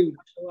coordination.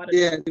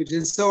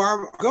 And so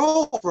our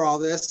goal for all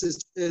this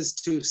is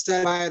to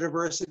study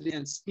biodiversity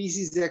and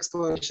species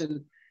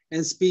exploration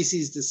and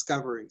species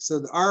discovery.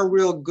 So our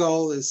real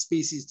goal is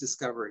species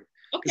discovery.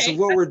 Okay. So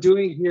what we're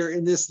doing here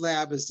in this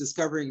lab is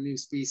discovering new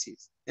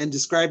species and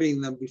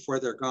describing them before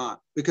they're gone,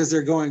 because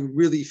they're going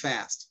really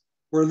fast.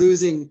 We're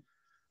losing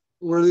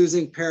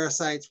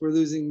parasites, we're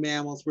losing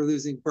mammals, we're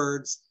losing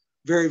birds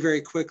very,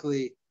 very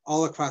quickly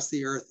all across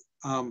the earth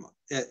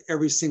at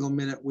every single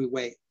minute we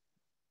wait.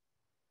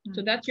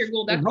 So that's your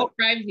goal. That's what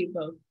drives you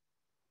both.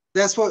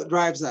 That's what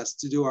drives us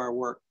to do our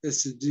work,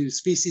 is to do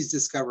species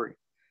discovery.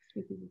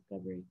 Species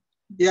discovery.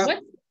 Yeah.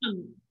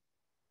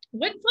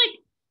 What's like,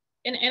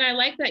 and I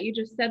like that you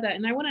just said that,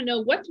 and I want to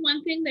know, what's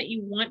one thing that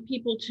you want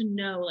people to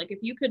know? Like if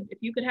you could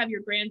have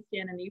your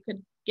grandstand and you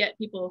could get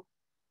people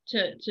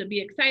to be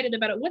excited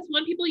about it, what's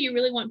one thing you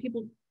really want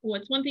people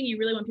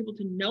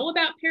to know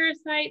about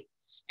parasites?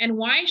 And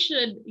why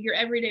should your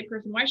everyday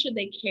person, why should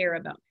they care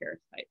about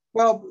parasites?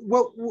 Well,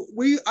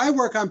 I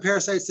work on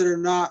parasites that are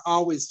not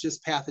always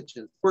just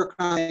pathogens. Work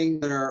on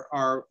things that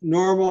are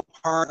normal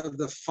part of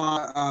the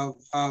fauna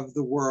of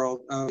the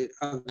world, of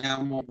the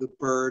animal, the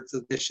birds,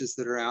 the fishes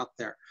that are out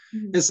there.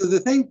 Mm-hmm. And so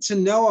the thing to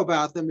know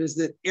about them is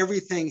that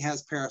everything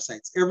has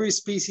parasites. Every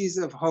species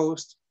of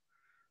host,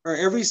 or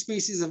every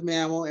species of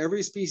mammal,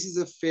 every species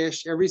of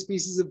fish, every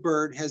species of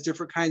bird has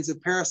different kinds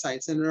of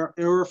parasites. And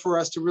in order for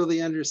us to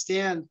really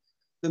understand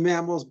the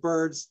mammals,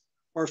 birds,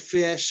 or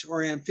fish,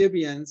 or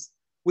amphibians,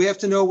 we have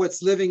to know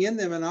what's living in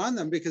them and on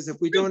them, because if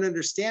we don't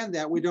understand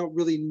that, we don't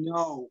really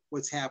know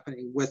what's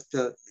happening with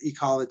the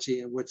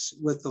ecology and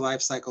with the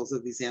life cycles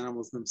of these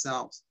animals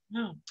themselves.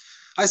 Oh.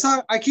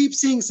 I keep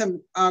seeing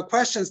some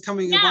questions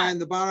coming by on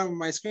the bottom of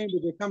my screen,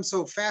 but they come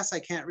so fast I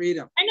can't read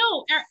them. I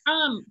know.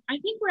 I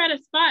think we're at a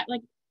spot,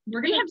 like,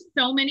 we have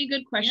so many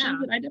good questions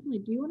that I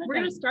definitely do want to. We're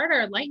going to start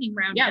our lightning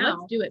round now.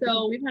 Let's do it.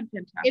 So we've had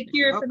fantastic. If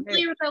you're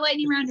familiar with our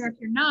lightning round, or if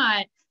you're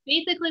not,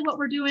 basically what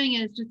we're doing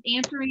is just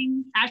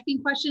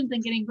asking questions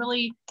and getting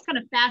really kind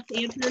of fast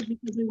answers,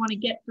 because we want to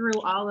get through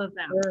all of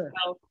them. Sure.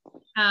 So,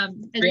 are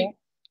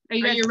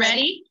you guys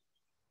ready?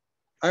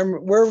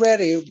 We're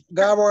ready.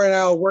 Gabor and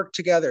I will work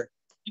together.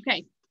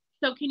 Okay.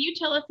 So can you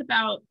tell us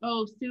about,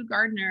 Sue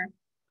Gardner,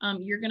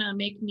 you're going to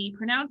make me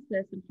pronounce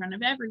this in front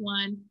of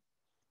everyone.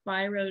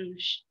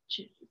 Spirochetes.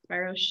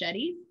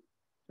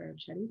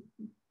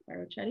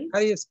 How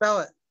do you spell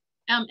it?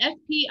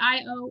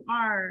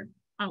 S-P-I-O-R.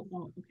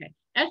 Oh, okay.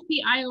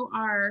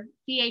 S-P-I-O-R-C-H-E-T-E-S.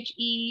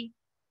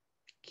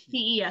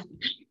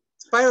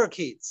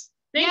 Spirochetes.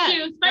 Thank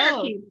you.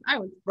 Spirochetes. I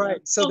was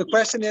right. So the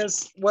question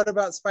is, what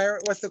about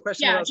what's the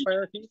question about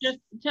spirochetes? Just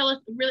tell us,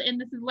 really, and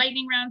this is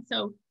lightning round,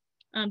 so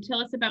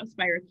tell us about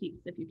spirochetes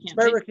if you can.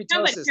 Spiroketosis.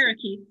 How about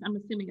parakeets? I'm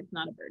assuming it's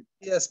not a bird.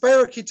 Yeah,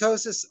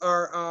 spiroketosis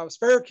are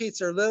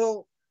spirochetes are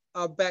little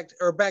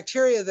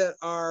bacteria that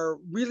are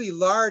really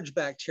large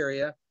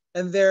bacteria,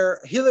 and they're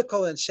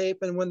helical in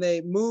shape, and when they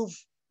move,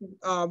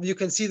 you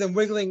can see them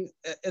wiggling,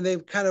 and they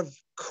kind of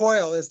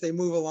coil as they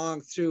move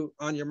along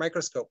on your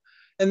microscope.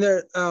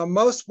 And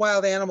most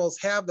wild animals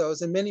have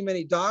those, and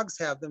many dogs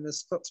have them.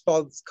 It's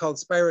called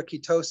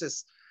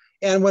spiroketosis.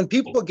 And when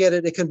people get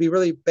it, it can be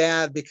really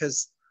bad,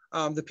 because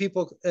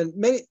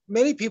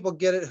many people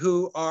get it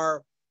who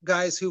are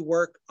guys who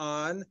work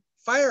on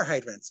fire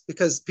hydrants,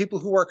 because people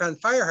who work on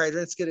fire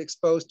hydrants get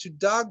exposed to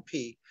dog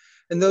pee.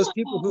 And those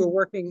people who are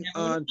working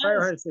on fire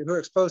hydrants who are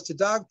exposed to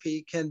dog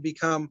pee can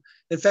become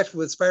infected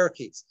with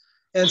spirochetes.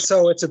 And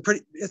so it's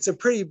a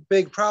pretty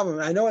big problem.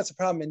 I know it's a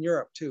problem in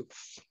Europe too.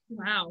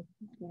 Wow.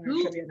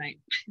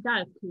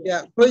 That is cool.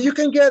 Yeah, but you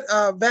can get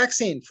a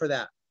vaccine for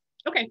that.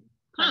 Okay.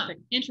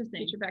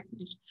 Interesting. Your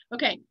vaccination.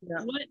 Okay.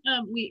 Yeah. What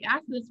we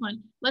asked this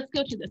one. Let's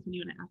go to this one.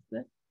 You want to ask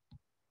this?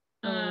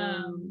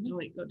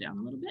 Wait, go down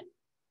a little bit.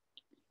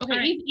 Okay,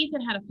 right.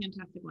 Ethan had a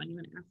fantastic one. You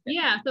want to ask it?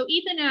 Yeah, so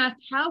Ethan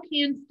asked, how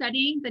can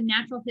studying the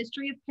natural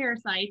history of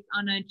parasites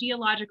on a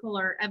geological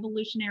or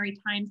evolutionary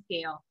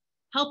timescale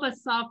help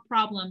us solve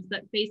problems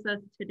that face us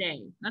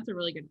today? That's a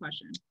really good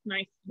question.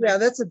 Nice. Yeah,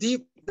 that's a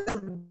deep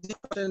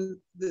question.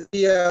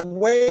 The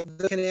way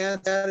that can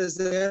answer that is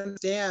to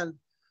understand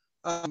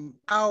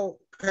how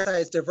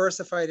parasites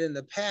diversified in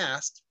the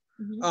past.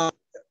 Mm-hmm.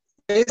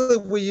 Basically,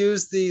 we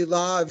use the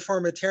law of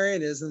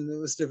uniformitarianism that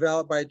was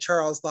developed by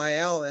Charles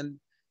Lyell in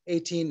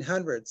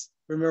 1800s.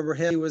 Remember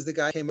him? He was the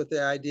guy who came with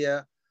the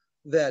idea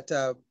that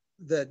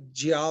that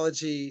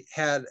geology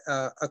had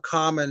a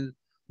common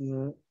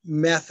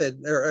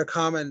method, or a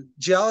common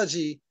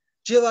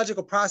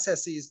geological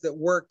processes that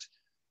worked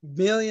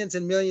millions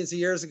and millions of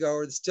years ago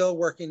are still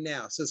working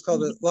now. So it's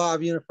called the law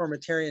of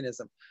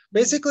uniformitarianism.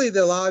 Basically,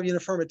 the law of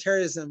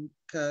uniformitarianism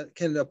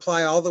can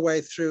apply all the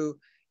way through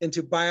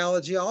into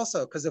biology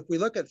also, because if we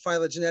look at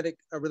phylogenetic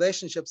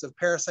relationships of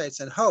parasites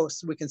and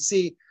hosts, we can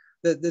see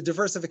that the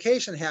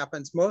diversification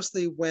happens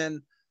mostly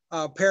when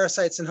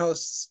parasites and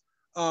hosts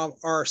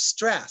are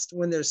stressed,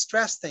 when there's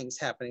stress things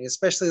happening,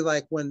 especially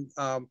like when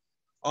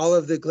all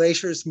of the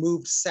glaciers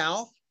moved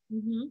south,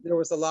 there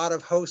was a lot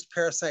of host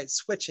parasite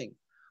switching.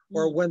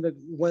 Or when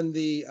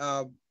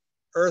the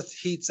earth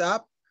heats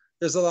up,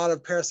 there's a lot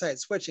of parasite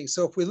switching.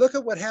 So if we look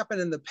at what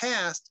happened in the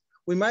past,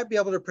 we might be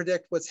able to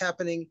predict what's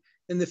happening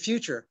in the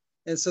future.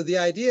 And so the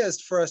idea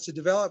is for us to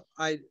develop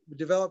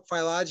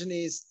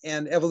phylogenies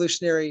and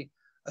evolutionary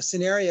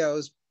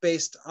scenarios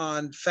based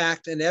on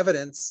fact and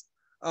evidence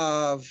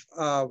of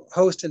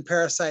host and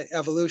parasite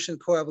evolution,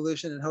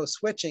 coevolution, and host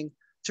switching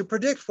to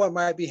predict what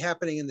might be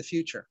happening in the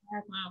future.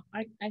 Wow,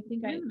 I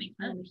think I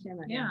understand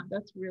that. Yeah,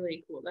 that's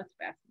really cool. That's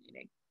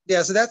fascinating.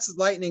 Yeah, so that's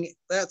lightning.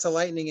 That's a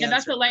lightning answer.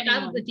 That's a lightning.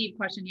 That was a deep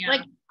question. Yeah.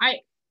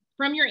 Like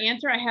from your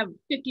answer, I have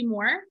 50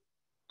 more.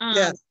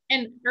 Yes.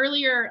 And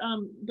earlier,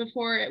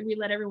 before we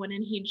let everyone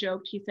in, he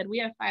joked. He said, "We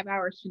have 5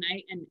 hours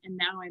tonight," and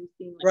now I'm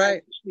seeing like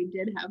right. we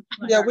did have.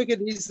 Yeah, we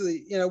could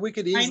easily,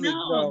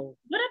 go.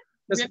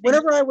 Because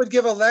whenever I would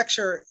give a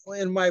lecture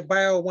in my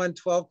Bio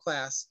 112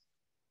 class,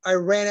 I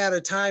ran out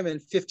of time in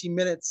 50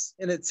 minutes,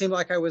 and it seemed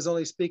like I was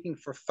only speaking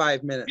for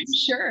 5 minutes. I'm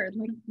sure.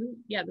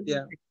 Yeah.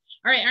 All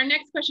right. Our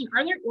next question: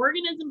 are there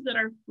organisms that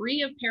are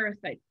free of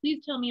parasites?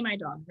 Please tell me my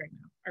dogs right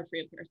now are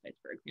free of parasites,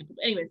 for example.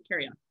 But anyways,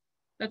 carry on.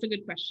 That's a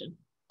good question.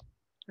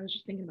 I was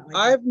just thinking about.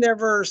 I've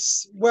never.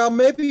 Well,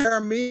 maybe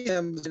our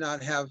mediums do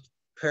not have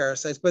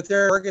parasites, but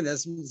they're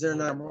organisms. They're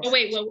not. Oh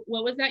wait,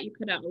 what was that? You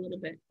cut out a little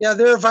bit. Yeah,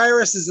 there are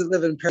viruses that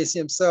live in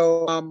parasium.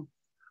 So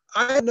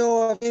I don't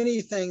know of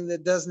anything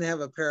that doesn't have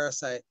a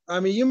parasite. I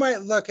mean, you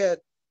might look at.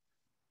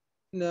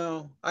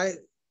 No,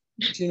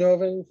 do you know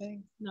of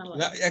anything? Not a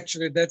lot.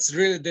 Actually, that's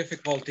really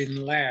difficult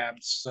in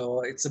labs.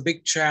 So it's a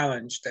big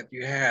challenge that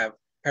you have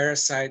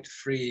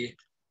parasite-free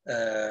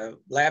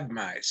lab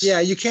mice. Yeah,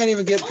 you can't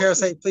even get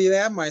parasite-free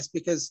lab mice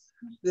because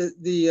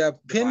the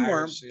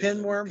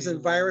pinworms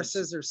and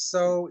viruses are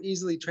so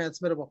easily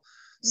transmittable.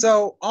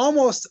 So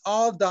almost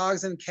all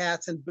dogs and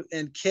cats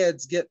and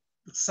kids get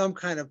some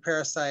kind of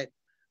parasite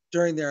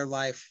during their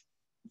life.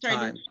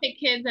 Sorry, did you say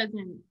kids as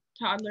in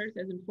toddlers,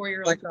 as in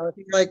 4-year-olds?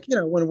 Like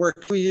when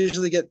we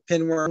usually get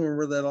pinworm when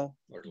we're little.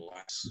 Or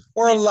lice.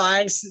 Or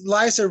lice.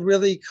 Lice are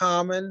really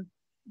common.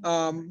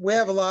 We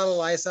have a lot of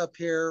lice up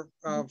here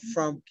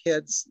from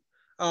kids.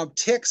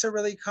 Ticks are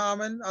really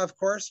common, of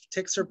course.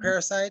 Ticks are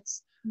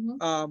parasites.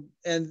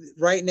 And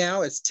right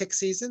now it's tick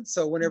season.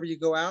 So whenever you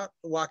go out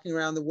walking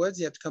around the woods,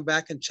 you have to come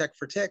back and check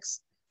for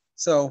ticks.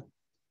 So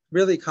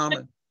really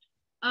common.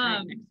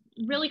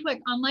 Really quick,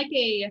 on like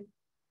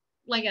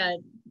a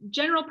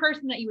general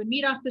person that you would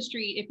meet off the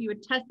street, if you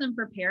would test them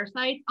for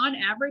parasites, on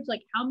average,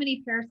 like how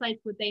many parasites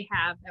would they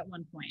have at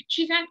one point?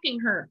 She's asking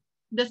her.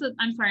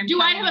 I'm sorry. Do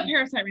I have a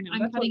parasite right now?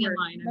 I'm cutting in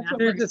line.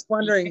 They're just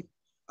wondering.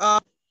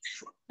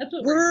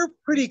 We're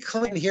pretty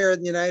clean here in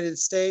the United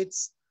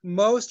States.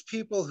 Most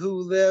people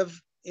who live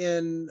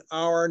in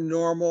our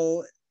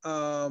normal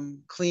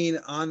clean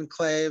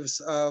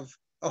enclaves of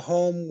a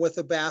home with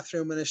a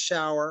bathroom and a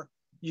shower,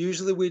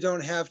 usually we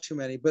don't have too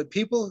many. But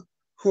people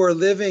who are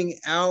living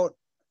out,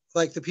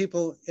 like the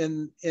people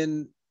in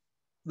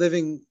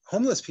living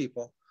homeless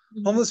people,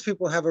 homeless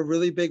people have a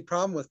really big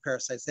problem with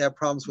parasites. They have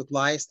problems with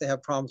lice. They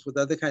have problems with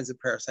other kinds of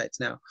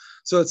parasites now.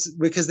 So it's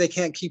because they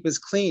can't keep as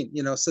clean,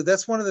 So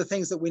that's one of the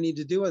things that we need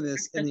to do in the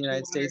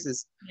United States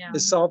is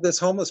solve this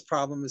homeless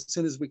problem as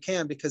soon as we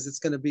can, because it's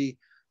going to be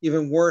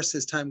even worse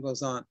as time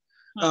goes on.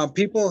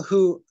 People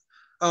who,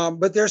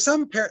 but there are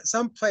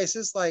some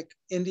places like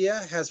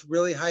India has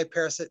really high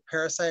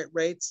parasite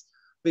rates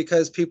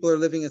because people are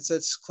living in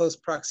such close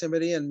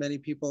proximity, and many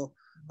people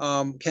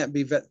can't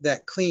be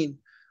that clean.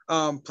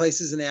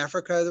 Places in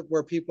Africa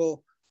where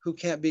people who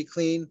can't be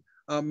clean.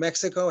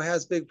 Mexico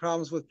has big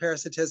problems with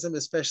parasitism,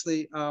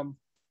 especially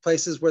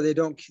places where they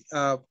don't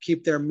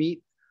keep their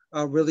meat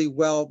really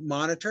well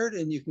monitored,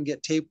 and you can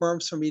get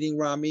tapeworms from eating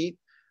raw meat,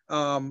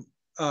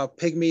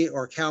 pig meat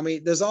or cow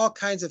meat. There's all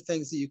kinds of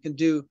things that you can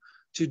do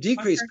to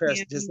decrease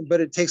parasitism,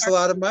 but it takes a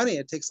lot of money.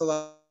 It takes a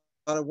lot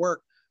of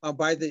work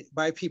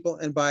by people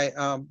and by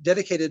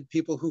dedicated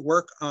people who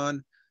work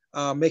on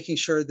making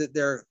sure that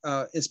they're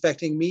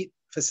inspecting meat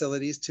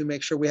facilities to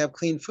make sure we have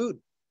clean food.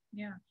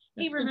 Yeah.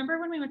 Hey, remember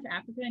when we went to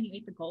Africa and you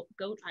ate the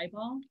goat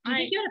eyeball? Do you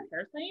think you had a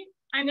parasite?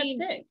 I mean,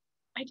 sick.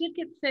 I did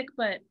get sick,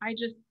 but I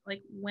just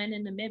when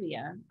in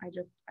Namibia, I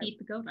ate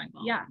the goat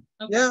eyeball. Yeah.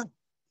 Okay. Yeah.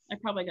 I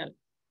probably got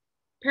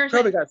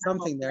Probably got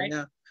something there. Right?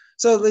 Yeah.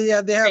 So they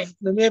have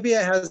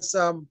Namibia has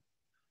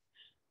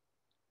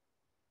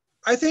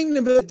I think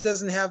Namibia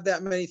doesn't have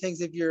that many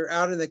things if you're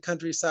out in the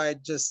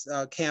countryside just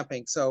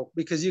camping. So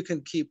because you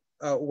can keep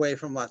away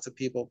from lots of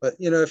people, but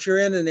if you're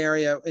in an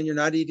area and you're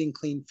not eating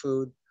clean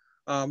food,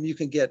 you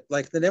can get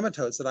like the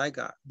nematodes that I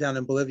got down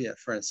in Bolivia,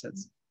 for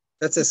instance.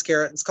 That's it's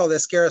called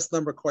Ascaris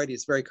lumbricoides.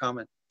 It's very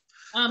common.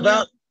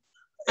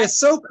 It's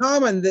so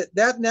common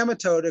that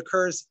nematode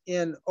occurs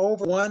in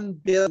over 1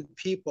 billion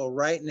people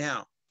right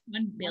now.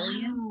 1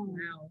 billion?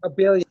 Wow. A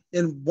billion,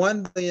 in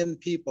 1 billion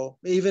people,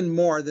 even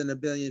more than a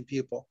billion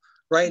people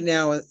right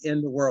now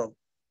in the world.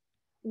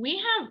 We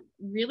have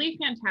really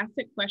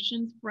fantastic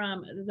questions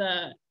from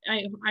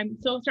I'm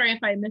so sorry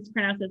if I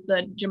mispronounced it,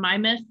 the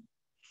Jemimas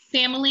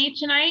family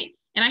tonight.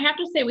 And I have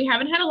to say, we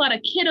haven't had a lot of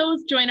kiddos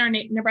join our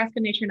Nebraska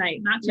Nature Night.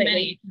 Not too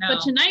many, no.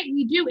 But tonight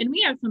we do, and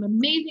we have some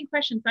amazing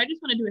questions. So I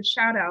just want to do a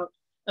shout out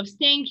of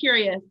staying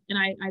curious, and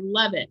I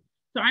love it.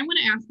 So I'm going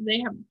to ask, they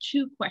have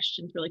 2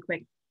 questions really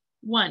quick.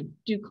 1,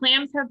 do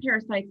clams have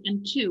parasites?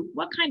 And 2,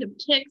 what kind of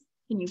ticks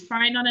can you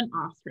find on an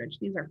ostrich?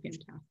 These are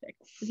fantastic.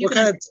 What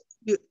kind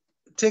of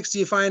ticks do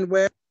you find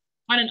where?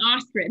 on an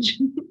ostrich?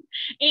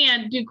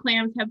 And do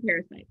clams have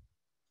parasites?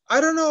 I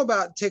don't know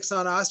about ticks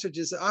on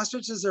ostriches.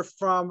 Ostriches are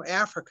from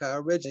Africa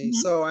originally.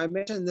 So I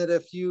mentioned that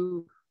if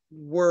you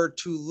were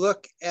to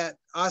look at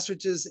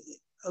ostriches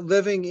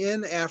living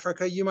in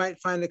Africa, you might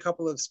find a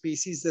couple of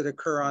species that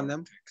occur on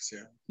them. Ticks,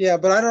 yeah. Yeah,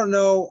 but I don't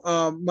know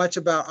much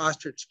about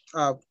ostrich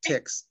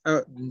ticks.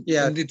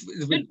 Yeah. And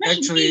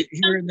actually,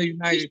 here in the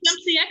United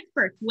States, the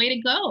experts. Way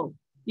to go!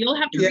 You'll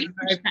have to research research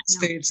United that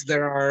States.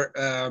 There are,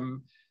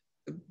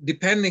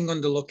 depending on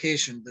the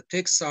location, the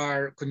ticks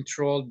are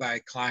controlled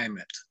by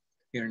climate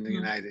here in the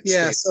United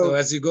States. So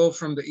as you go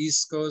from the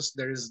East Coast,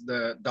 there is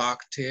the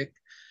dock tick.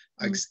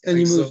 And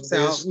you move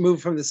south,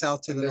 move from the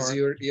south to the north.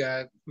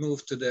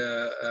 Move to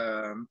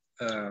the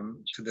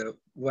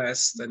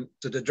west and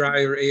to the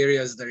drier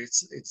areas. There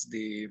it's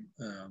the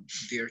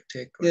deer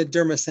tick. Yeah,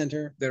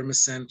 dermacenter.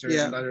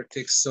 And other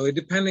ticks. So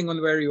depending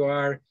on where you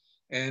are,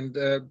 and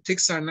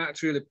ticks are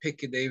not really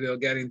picky. They will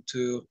get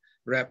into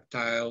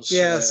reptiles.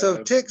 Yeah,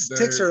 so ticks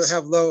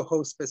have low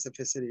host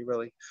specificity,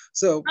 really.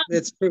 So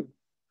it's true.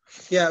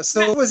 Yeah.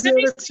 So what was the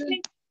other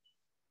question?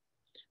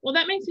 Well,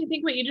 that makes me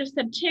think what you just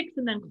said, ticks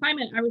and then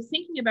climate. I was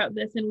thinking about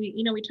this, and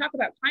we talk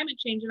about climate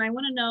change, and I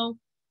want to know,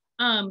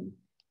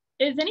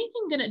 is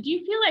anything do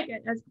you feel like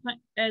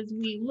as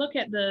we look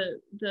at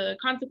the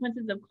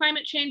consequences of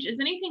climate change, is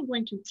anything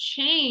going to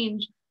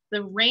change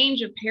the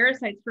range of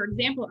parasites? For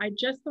example, I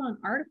just saw an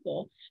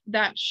article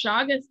that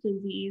Chagas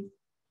disease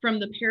from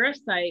the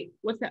parasite,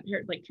 what's that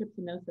parasite, like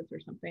trypanosomes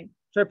or something?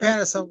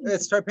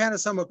 It's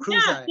Trypanosoma cruzi.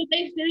 Yeah, so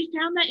they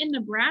found that in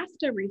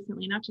Nebraska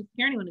recently, not to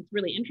scare anyone. It's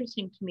really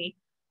interesting to me.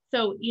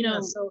 So, do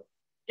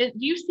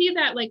you see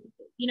that, like,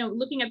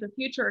 looking at the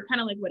future, or kind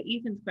of like what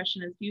Ethan's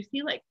question is, do you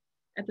see like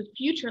at the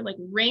future, like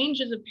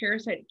ranges of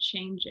parasites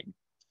changing?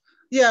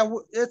 Yeah,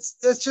 it's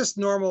just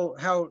normal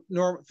how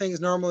things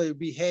normally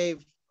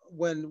behave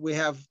when we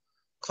have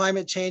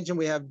climate change and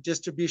we have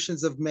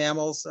distributions of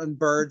mammals and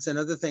birds and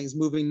other things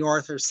moving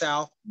north or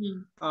south.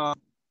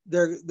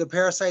 The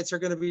parasites are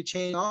going to be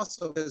changing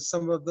also, because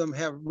some of them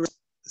have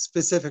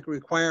specific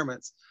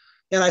requirements.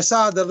 And I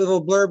saw the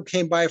little blurb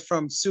came by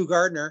from Sue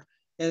Gardner,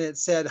 and it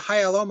said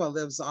hyaloma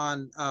lives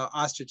on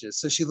ostriches.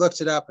 So she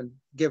looked it up and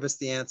gave us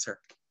the answer.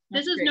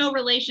 This is no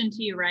relation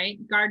to you,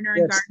 right? Gardner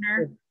and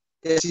Gardner?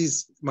 Yeah,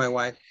 she's my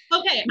wife.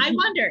 Okay, I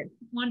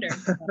wondered.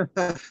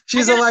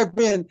 She's a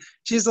librarian.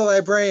 She's a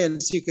librarian.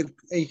 So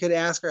you could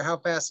ask her how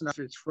fast an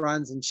ostrich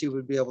runs, and she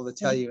would be able to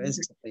tell you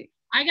instantly.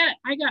 I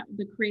got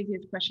the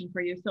craziest question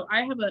for you. So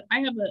I have a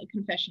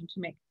confession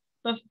to make.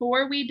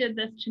 Before we did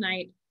this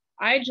tonight,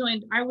 I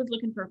was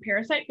looking for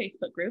parasite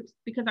Facebook groups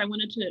because I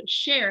wanted to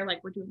share,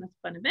 like, we're doing this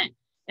fun event.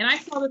 And I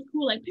saw this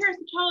cool, like,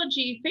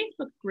 Parasitology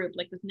Facebook group,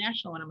 like this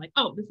national one. I'm like,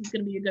 oh, this is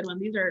going to be a good one.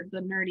 These are the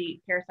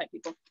nerdy parasite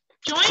people.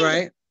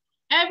 Right.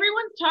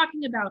 Everyone's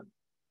talking about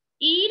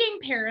eating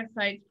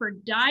parasites for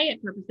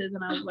diet purposes.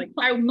 And I was like,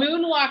 I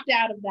moonwalked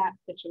out of that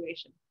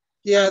situation.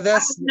 Yeah,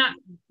 that's not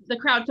the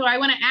crowd. So I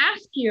want to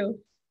ask you,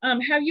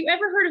 have you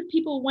ever heard of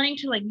people wanting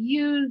to, like,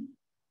 use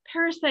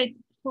parasites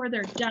for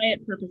their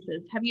diet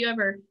purposes? Have you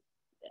ever?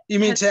 You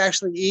mean to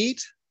actually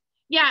eat?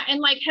 Yeah,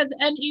 and like, has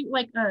any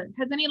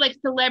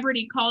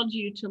celebrity called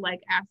you to, like,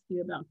 ask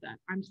you about that?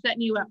 I'm setting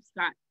you up,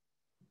 Scott.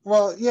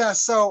 Well, yeah.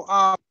 So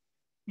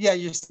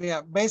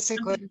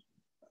basically,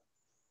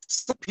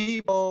 some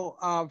people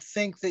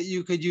think that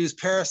you could use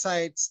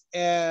parasites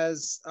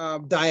as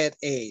diet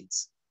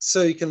aids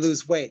so you can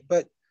lose weight,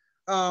 but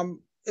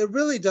it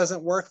really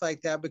doesn't work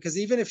like that, because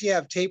even if you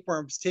have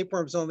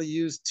tapeworms only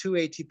use 2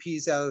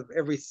 ATPs out of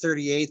every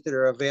 38 that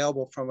are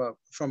available from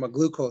a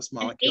glucose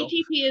molecule. And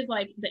ATP is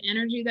like the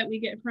energy that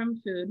we get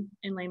from food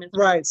in layman's terms.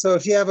 Right. So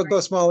if you have a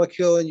glucose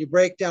molecule and you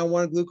break down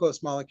one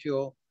glucose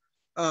molecule,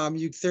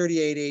 you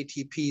 38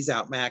 ATPs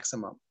out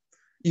maximum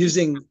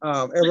using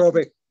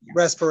aerobic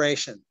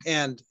respiration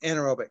and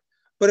anaerobic.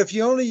 But if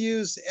you only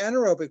use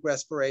anaerobic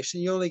respiration,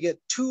 you only get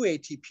 2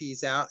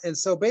 ATPs out. And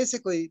so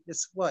basically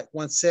it's what,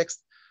 1/6?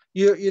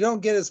 You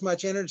don't get as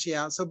much energy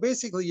out. So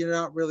basically you're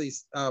not really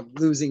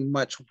losing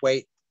much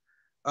weight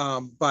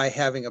by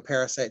having a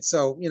parasite.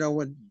 So,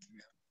 when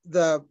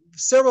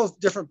several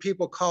different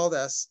people called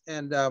us,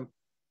 and Penn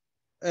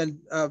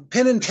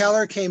and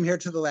Teller came here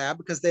to the lab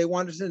because they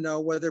wanted to know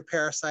whether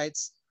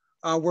parasites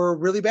were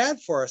really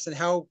bad for us and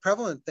how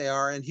prevalent they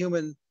are in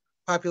human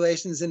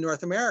populations in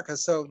North America.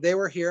 So they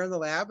were here in the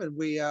lab, and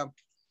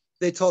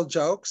they told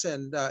jokes,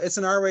 and it's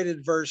an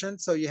R-rated version.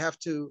 So you have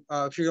to,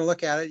 if you're gonna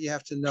look at it, you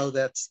have to know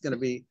that's gonna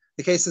be,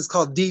 the case is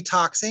called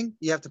Detoxing.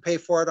 You have to pay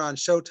for it on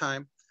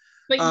Showtime.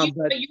 But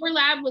your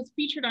lab was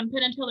featured on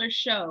Penn and Teller's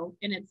show,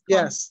 and it's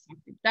called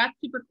Detoxing. That's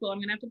super cool. I'm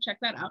gonna have to check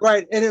that out.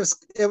 Right, and it's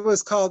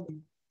called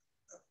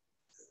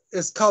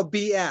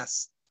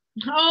BS.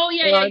 Oh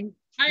yeah,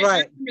 I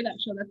remember that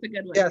show. That's a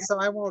good one. Yeah, so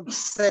I won't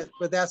say it,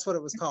 but that's what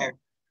it was called.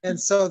 And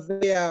so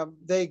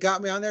they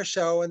got me on their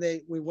show, and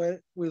we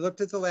looked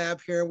at the lab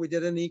here, we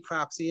did a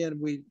necropsy, and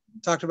we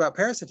talked about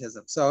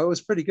parasitism. So it was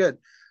pretty good.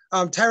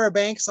 Tyra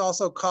Banks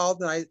also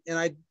called, and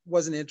I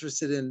wasn't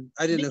interested in,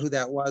 I didn't know who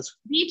that was.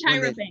 The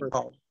Tyra Banks.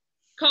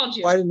 Called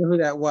you. Well, I didn't know who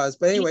that was,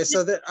 but anyway,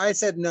 so that I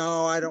said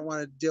no, I don't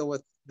want to deal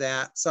with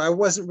that. So I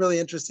wasn't really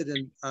interested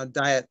in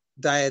diet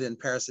and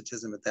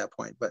parasitism at that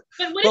point. But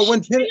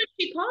when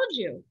she called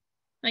you,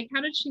 like how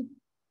did she?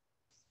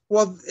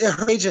 Well,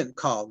 her agent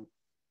called.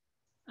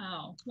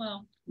 Oh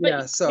well.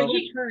 Yeah. So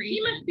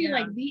he must be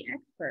like the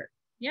expert.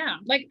 Yeah.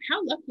 Like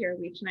how lucky are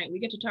we tonight? We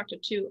get to talk to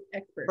two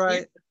experts.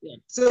 Right.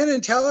 So Ed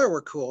and Teller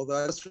were cool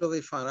though. That's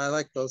really fun. I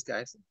like those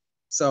guys.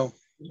 So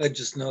I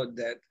just note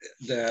that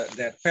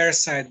that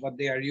parasite, what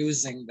they are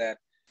using, that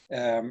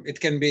it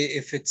can be,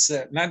 if it's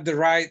not the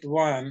right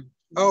one.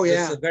 Oh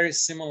yeah. It's a very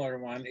similar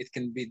one. It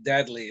can be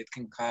deadly. It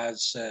can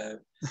cause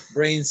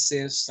brain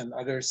cysts and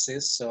other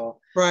cysts. So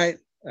right.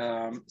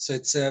 So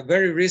it's a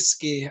very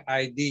risky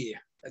idea.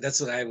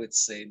 That's what I would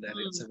say. That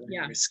it's a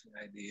very risky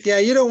idea. Yeah,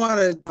 you don't want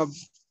to.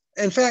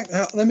 In fact,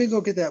 let me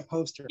go get that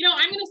poster. You know,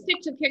 I'm going to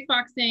stick to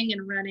kickboxing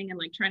and running and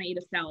like trying to eat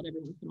a salad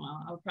every once in a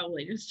while. I'll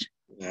probably just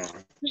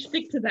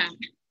stick to that.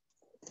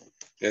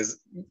 Yes,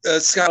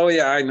 Scott,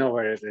 yeah, I know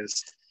where it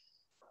is.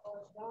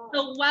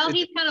 So while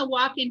he's kind of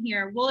walking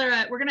here,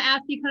 we're going to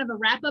ask you kind of a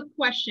wrap-up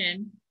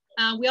question.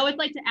 We always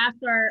like to ask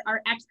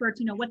our experts,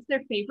 you know, what's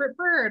their favorite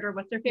bird or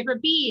what's their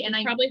favorite bee? And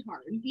probably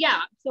hard.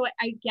 Yeah. So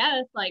I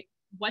guess like,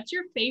 what's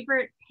your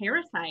favorite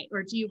parasite,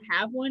 or do you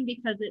have one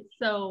because it's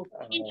so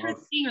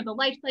interesting, or the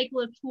life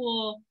cycle is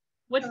cool?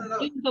 What's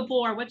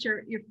Gabor? What's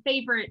your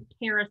favorite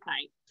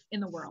parasite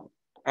in the world?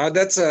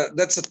 That's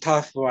a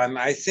tough one.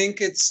 I think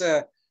it's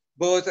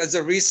both as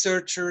a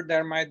researcher,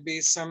 there might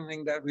be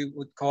something that we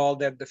would call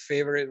that the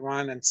favorite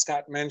one. And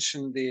Scott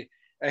mentioned the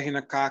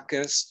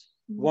Echinococcus.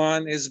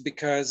 One is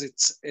because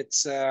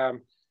it's a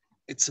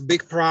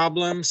big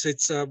problem. So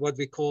it's what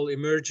we call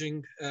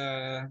emerging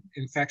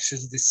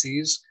infectious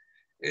disease.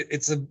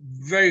 It's a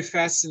very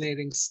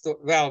fascinating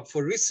well,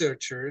 for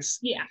researchers,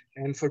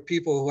 and for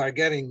people who are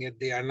getting it,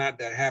 they are not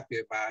that happy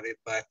about it.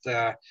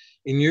 But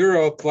in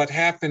Europe, what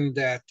happened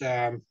that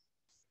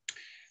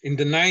in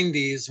the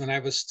 90s, when I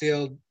was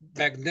still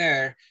back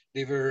there,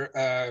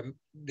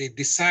 they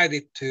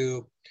decided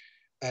to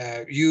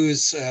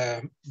use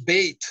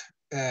bait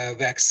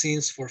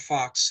vaccines for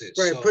foxes.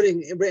 Right, so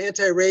putting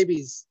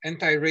anti-rabies.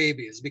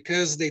 Anti-rabies,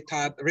 because they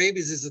thought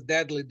rabies is a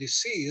deadly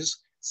disease.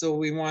 So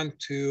we want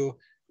to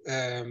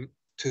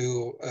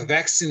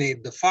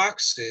vaccinate the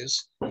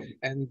foxes,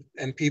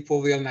 and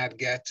people will not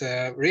get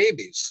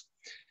rabies.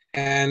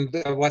 And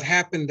what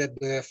happened that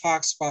the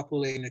fox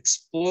population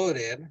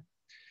exploded,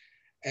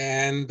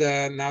 and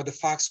now the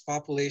fox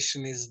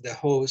population is the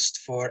host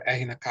for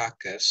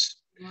Echinococcus.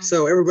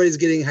 So everybody's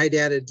getting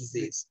hydatid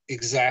disease.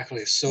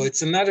 Exactly. So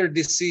it's another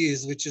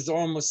disease which is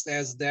almost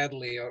as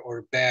deadly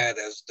or bad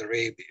as the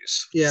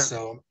rabies. Yeah.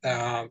 So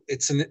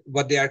it's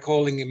what they are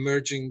calling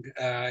emerging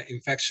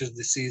infectious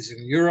disease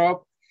in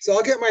Europe. So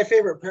I'll get my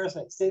favorite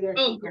parasite. Stay there.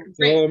 Oh, great.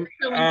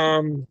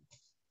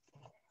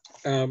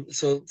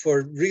 So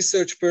for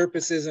research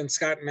purposes, and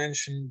Scott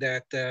mentioned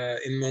that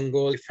in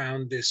Mongolia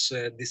found this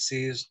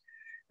disease,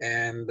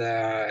 and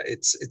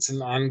it's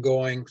an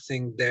ongoing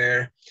thing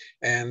there.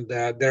 And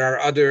there are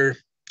other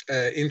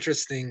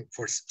interesting,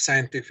 for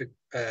scientific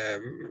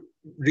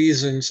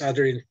reasons,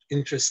 other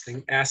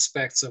interesting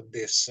aspects of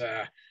this.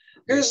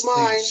 Here's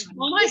mine.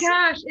 Oh my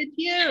gosh, it's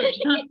huge.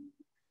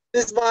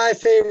 This is my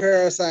favorite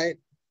parasite.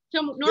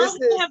 So normally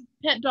we have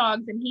pet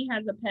dogs, and he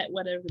has a pet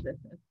whatever this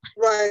is.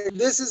 Right.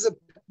 This is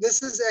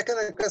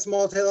Echinococcus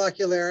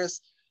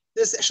multilocularis.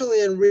 This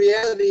actually, in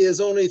reality,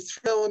 is only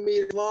 3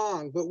 millimeters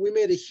long, but we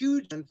made a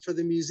huge one for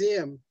the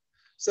museum.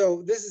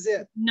 So this is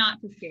it.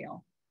 Not to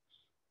scale.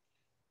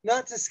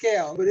 Not to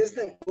scale, but isn't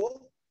it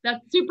cool?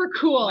 That's super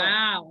cool.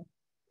 Wow.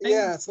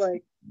 Yeah, it's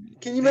like,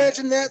 can you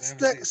imagine that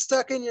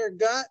stuck in your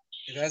gut?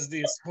 It has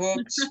these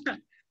hooks.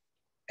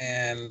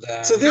 And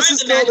so this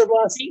is called the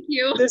Thank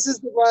you. This is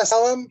the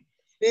rostellum.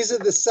 These are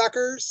the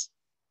suckers.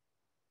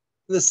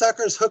 The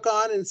suckers hook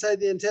on inside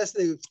the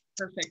intestine.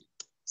 Perfect.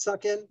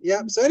 Suck in.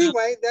 Yep. So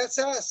anyway, that's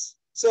us.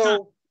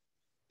 So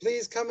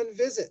please come and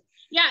visit.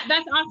 Yeah,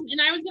 that's awesome. And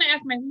I was going to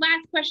ask my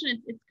last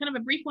question. It's kind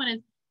of a brief one. Is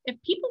if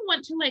people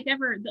want to like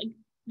ever like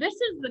this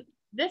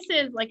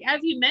is like,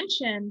 as you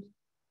mentioned,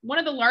 one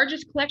of the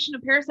largest collection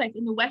of parasites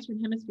in the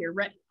Western Hemisphere,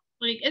 right?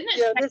 Like, isn't it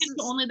second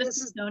to only the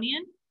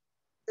Smithsonian?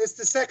 It's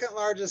the second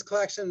largest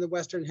collection in the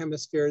Western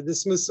Hemisphere. The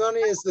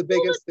Smithsonian is the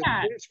biggest. The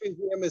British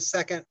Museum is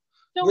second.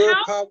 So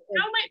how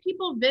might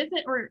people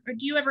visit, or do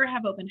you ever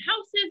have open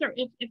houses, or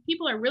if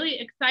people are really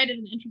excited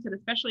and interested,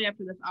 especially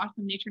after this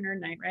awesome Nature Nerd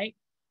Night, right?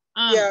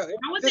 Yeah,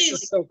 how would this they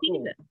is so see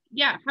cool. this?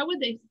 Yeah, how would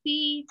they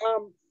see?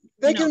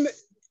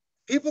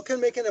 People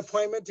can make an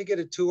appointment to get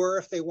a tour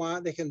if they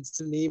want. They can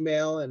send an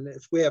email, and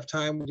if we have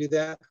time, we'll do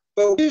that.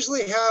 But we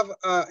usually have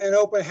an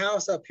open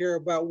house up here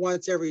about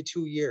once every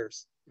 2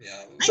 years.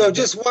 Yeah. So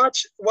just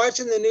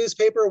watching the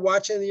newspaper,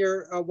 watching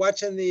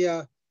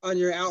on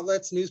your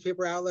outlets,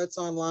 newspaper outlets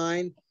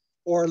online,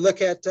 or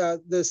look at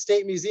the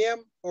State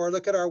Museum. or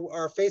look at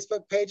our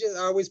Facebook pages.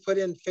 I always put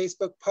in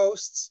Facebook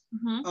posts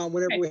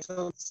whenever we have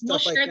stuff we'll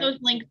share like that. those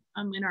links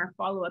in our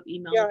follow-up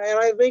email. Yeah, and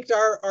I linked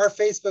our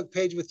Facebook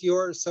page with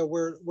yours, so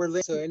we're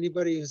linked, so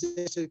anybody who's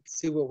interested can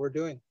see what we're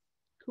doing.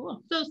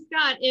 Cool. So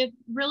Scott, if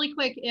really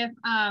quick, if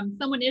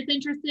someone is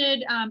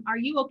interested, are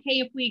you okay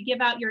if we give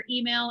out your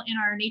email in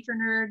our Nature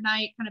Nerd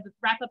Night kind of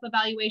wrap-up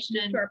evaluation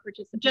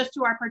just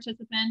to our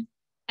participants,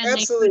 and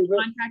Absolutely. they can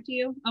contact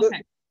you?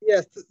 Okay.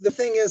 Yes, the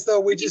thing is though,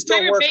 we just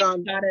don't work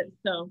on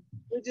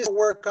we just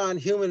work on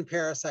human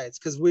parasites,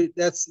 because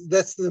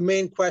that's the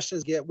main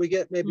questions we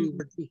get maybe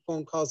 2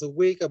 phone calls a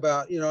week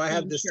about, you know, I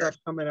have this stuff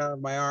coming out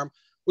of my arm.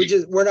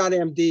 We're not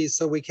MDs,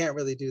 so we can't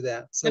really do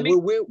that. So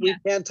we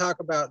can talk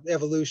about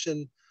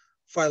evolution,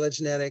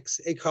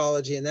 phylogenetics,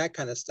 ecology, and that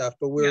kind of stuff,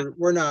 but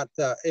we're not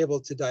able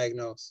to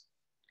diagnose.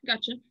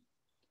 Gotcha.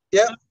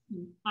 Yeah.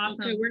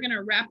 Awesome. Okay, we're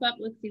gonna wrap up.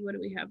 Let's see, what do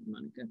we have,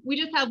 Monica? We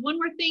just have one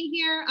more thing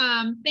here.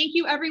 Thank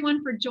you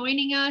everyone for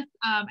joining us.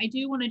 I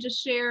do want to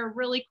just share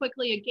really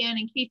quickly again,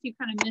 in case you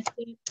kind of missed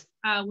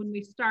it when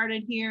we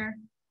started here.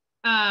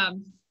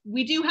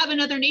 We do have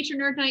another Nature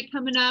Nerd Night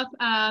coming up.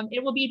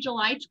 It will be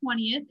July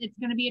 20th. It's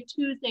going to be a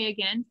Tuesday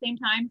again, same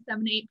time,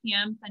 7 to 8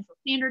 p.m. Central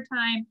Standard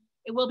Time.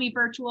 It will be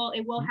virtual.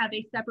 It will have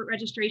a separate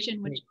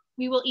registration, which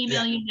we will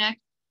email you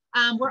next.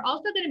 We're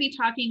also going to be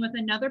talking with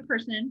another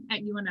person at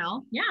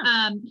UNL.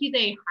 Yeah. He's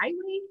a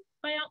highway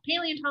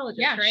paleontologist,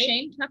 right?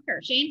 Shane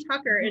Tucker. Shane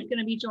Tucker is going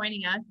to be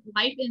joining us,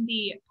 Life in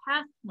the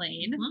Past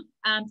Lane.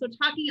 So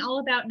talking all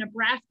about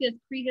Nebraska's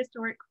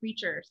prehistoric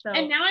creatures. So,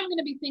 and now I'm going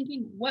to be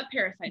thinking, what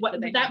parasites do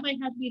they that have? might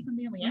have to be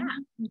something that we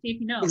ask and see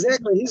if you know.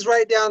 Exactly. He's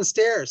right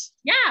downstairs.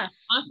 Yeah.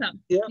 Awesome.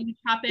 Yeah. You can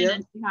hop in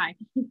and say hi.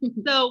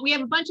 So we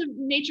have a bunch of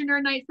Nature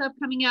Nerd Night stuff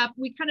coming up.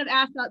 We kind of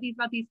asked about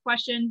these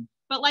questions,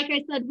 but like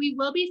I said, we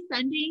will be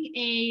sending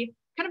a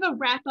kind of a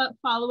wrap-up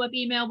follow-up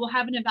email. We'll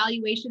have an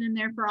evaluation in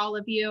there for all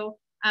of you.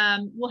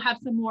 We'll have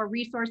some more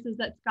resources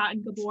that Scott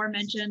and Gabor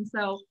mentioned.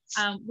 So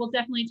we'll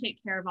definitely take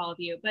care of all of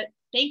you. But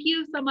thank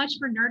you so much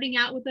for nerding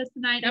out with us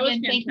tonight.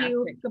 Again, thank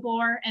you,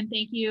 Gabor, and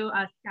thank you,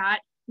 Scott.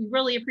 We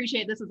really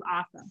appreciate it. This was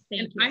awesome.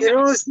 Thank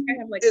you.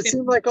 It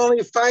seemed like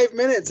only 5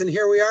 minutes, and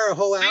here we are a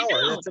whole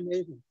hour. That's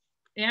amazing.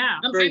 Yeah.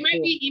 I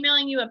might be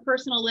emailing you a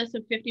personal list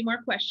of 50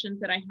 more questions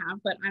that I have,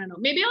 but I don't know.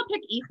 Maybe I'll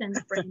pick Ethan's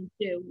brain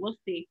too. We'll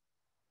see.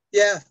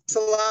 Yeah, it's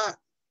a lot.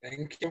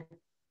 Thank you.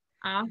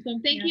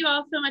 Awesome. Thank you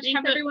all so much.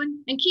 Thanks,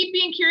 everyone. And keep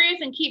being curious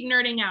and keep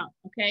nerding out.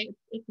 Okay.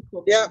 It's a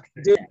cool thing. Yeah.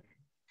 Do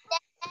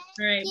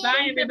All right.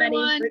 Bye,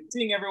 everybody. Great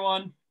seeing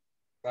everyone.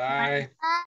 Bye.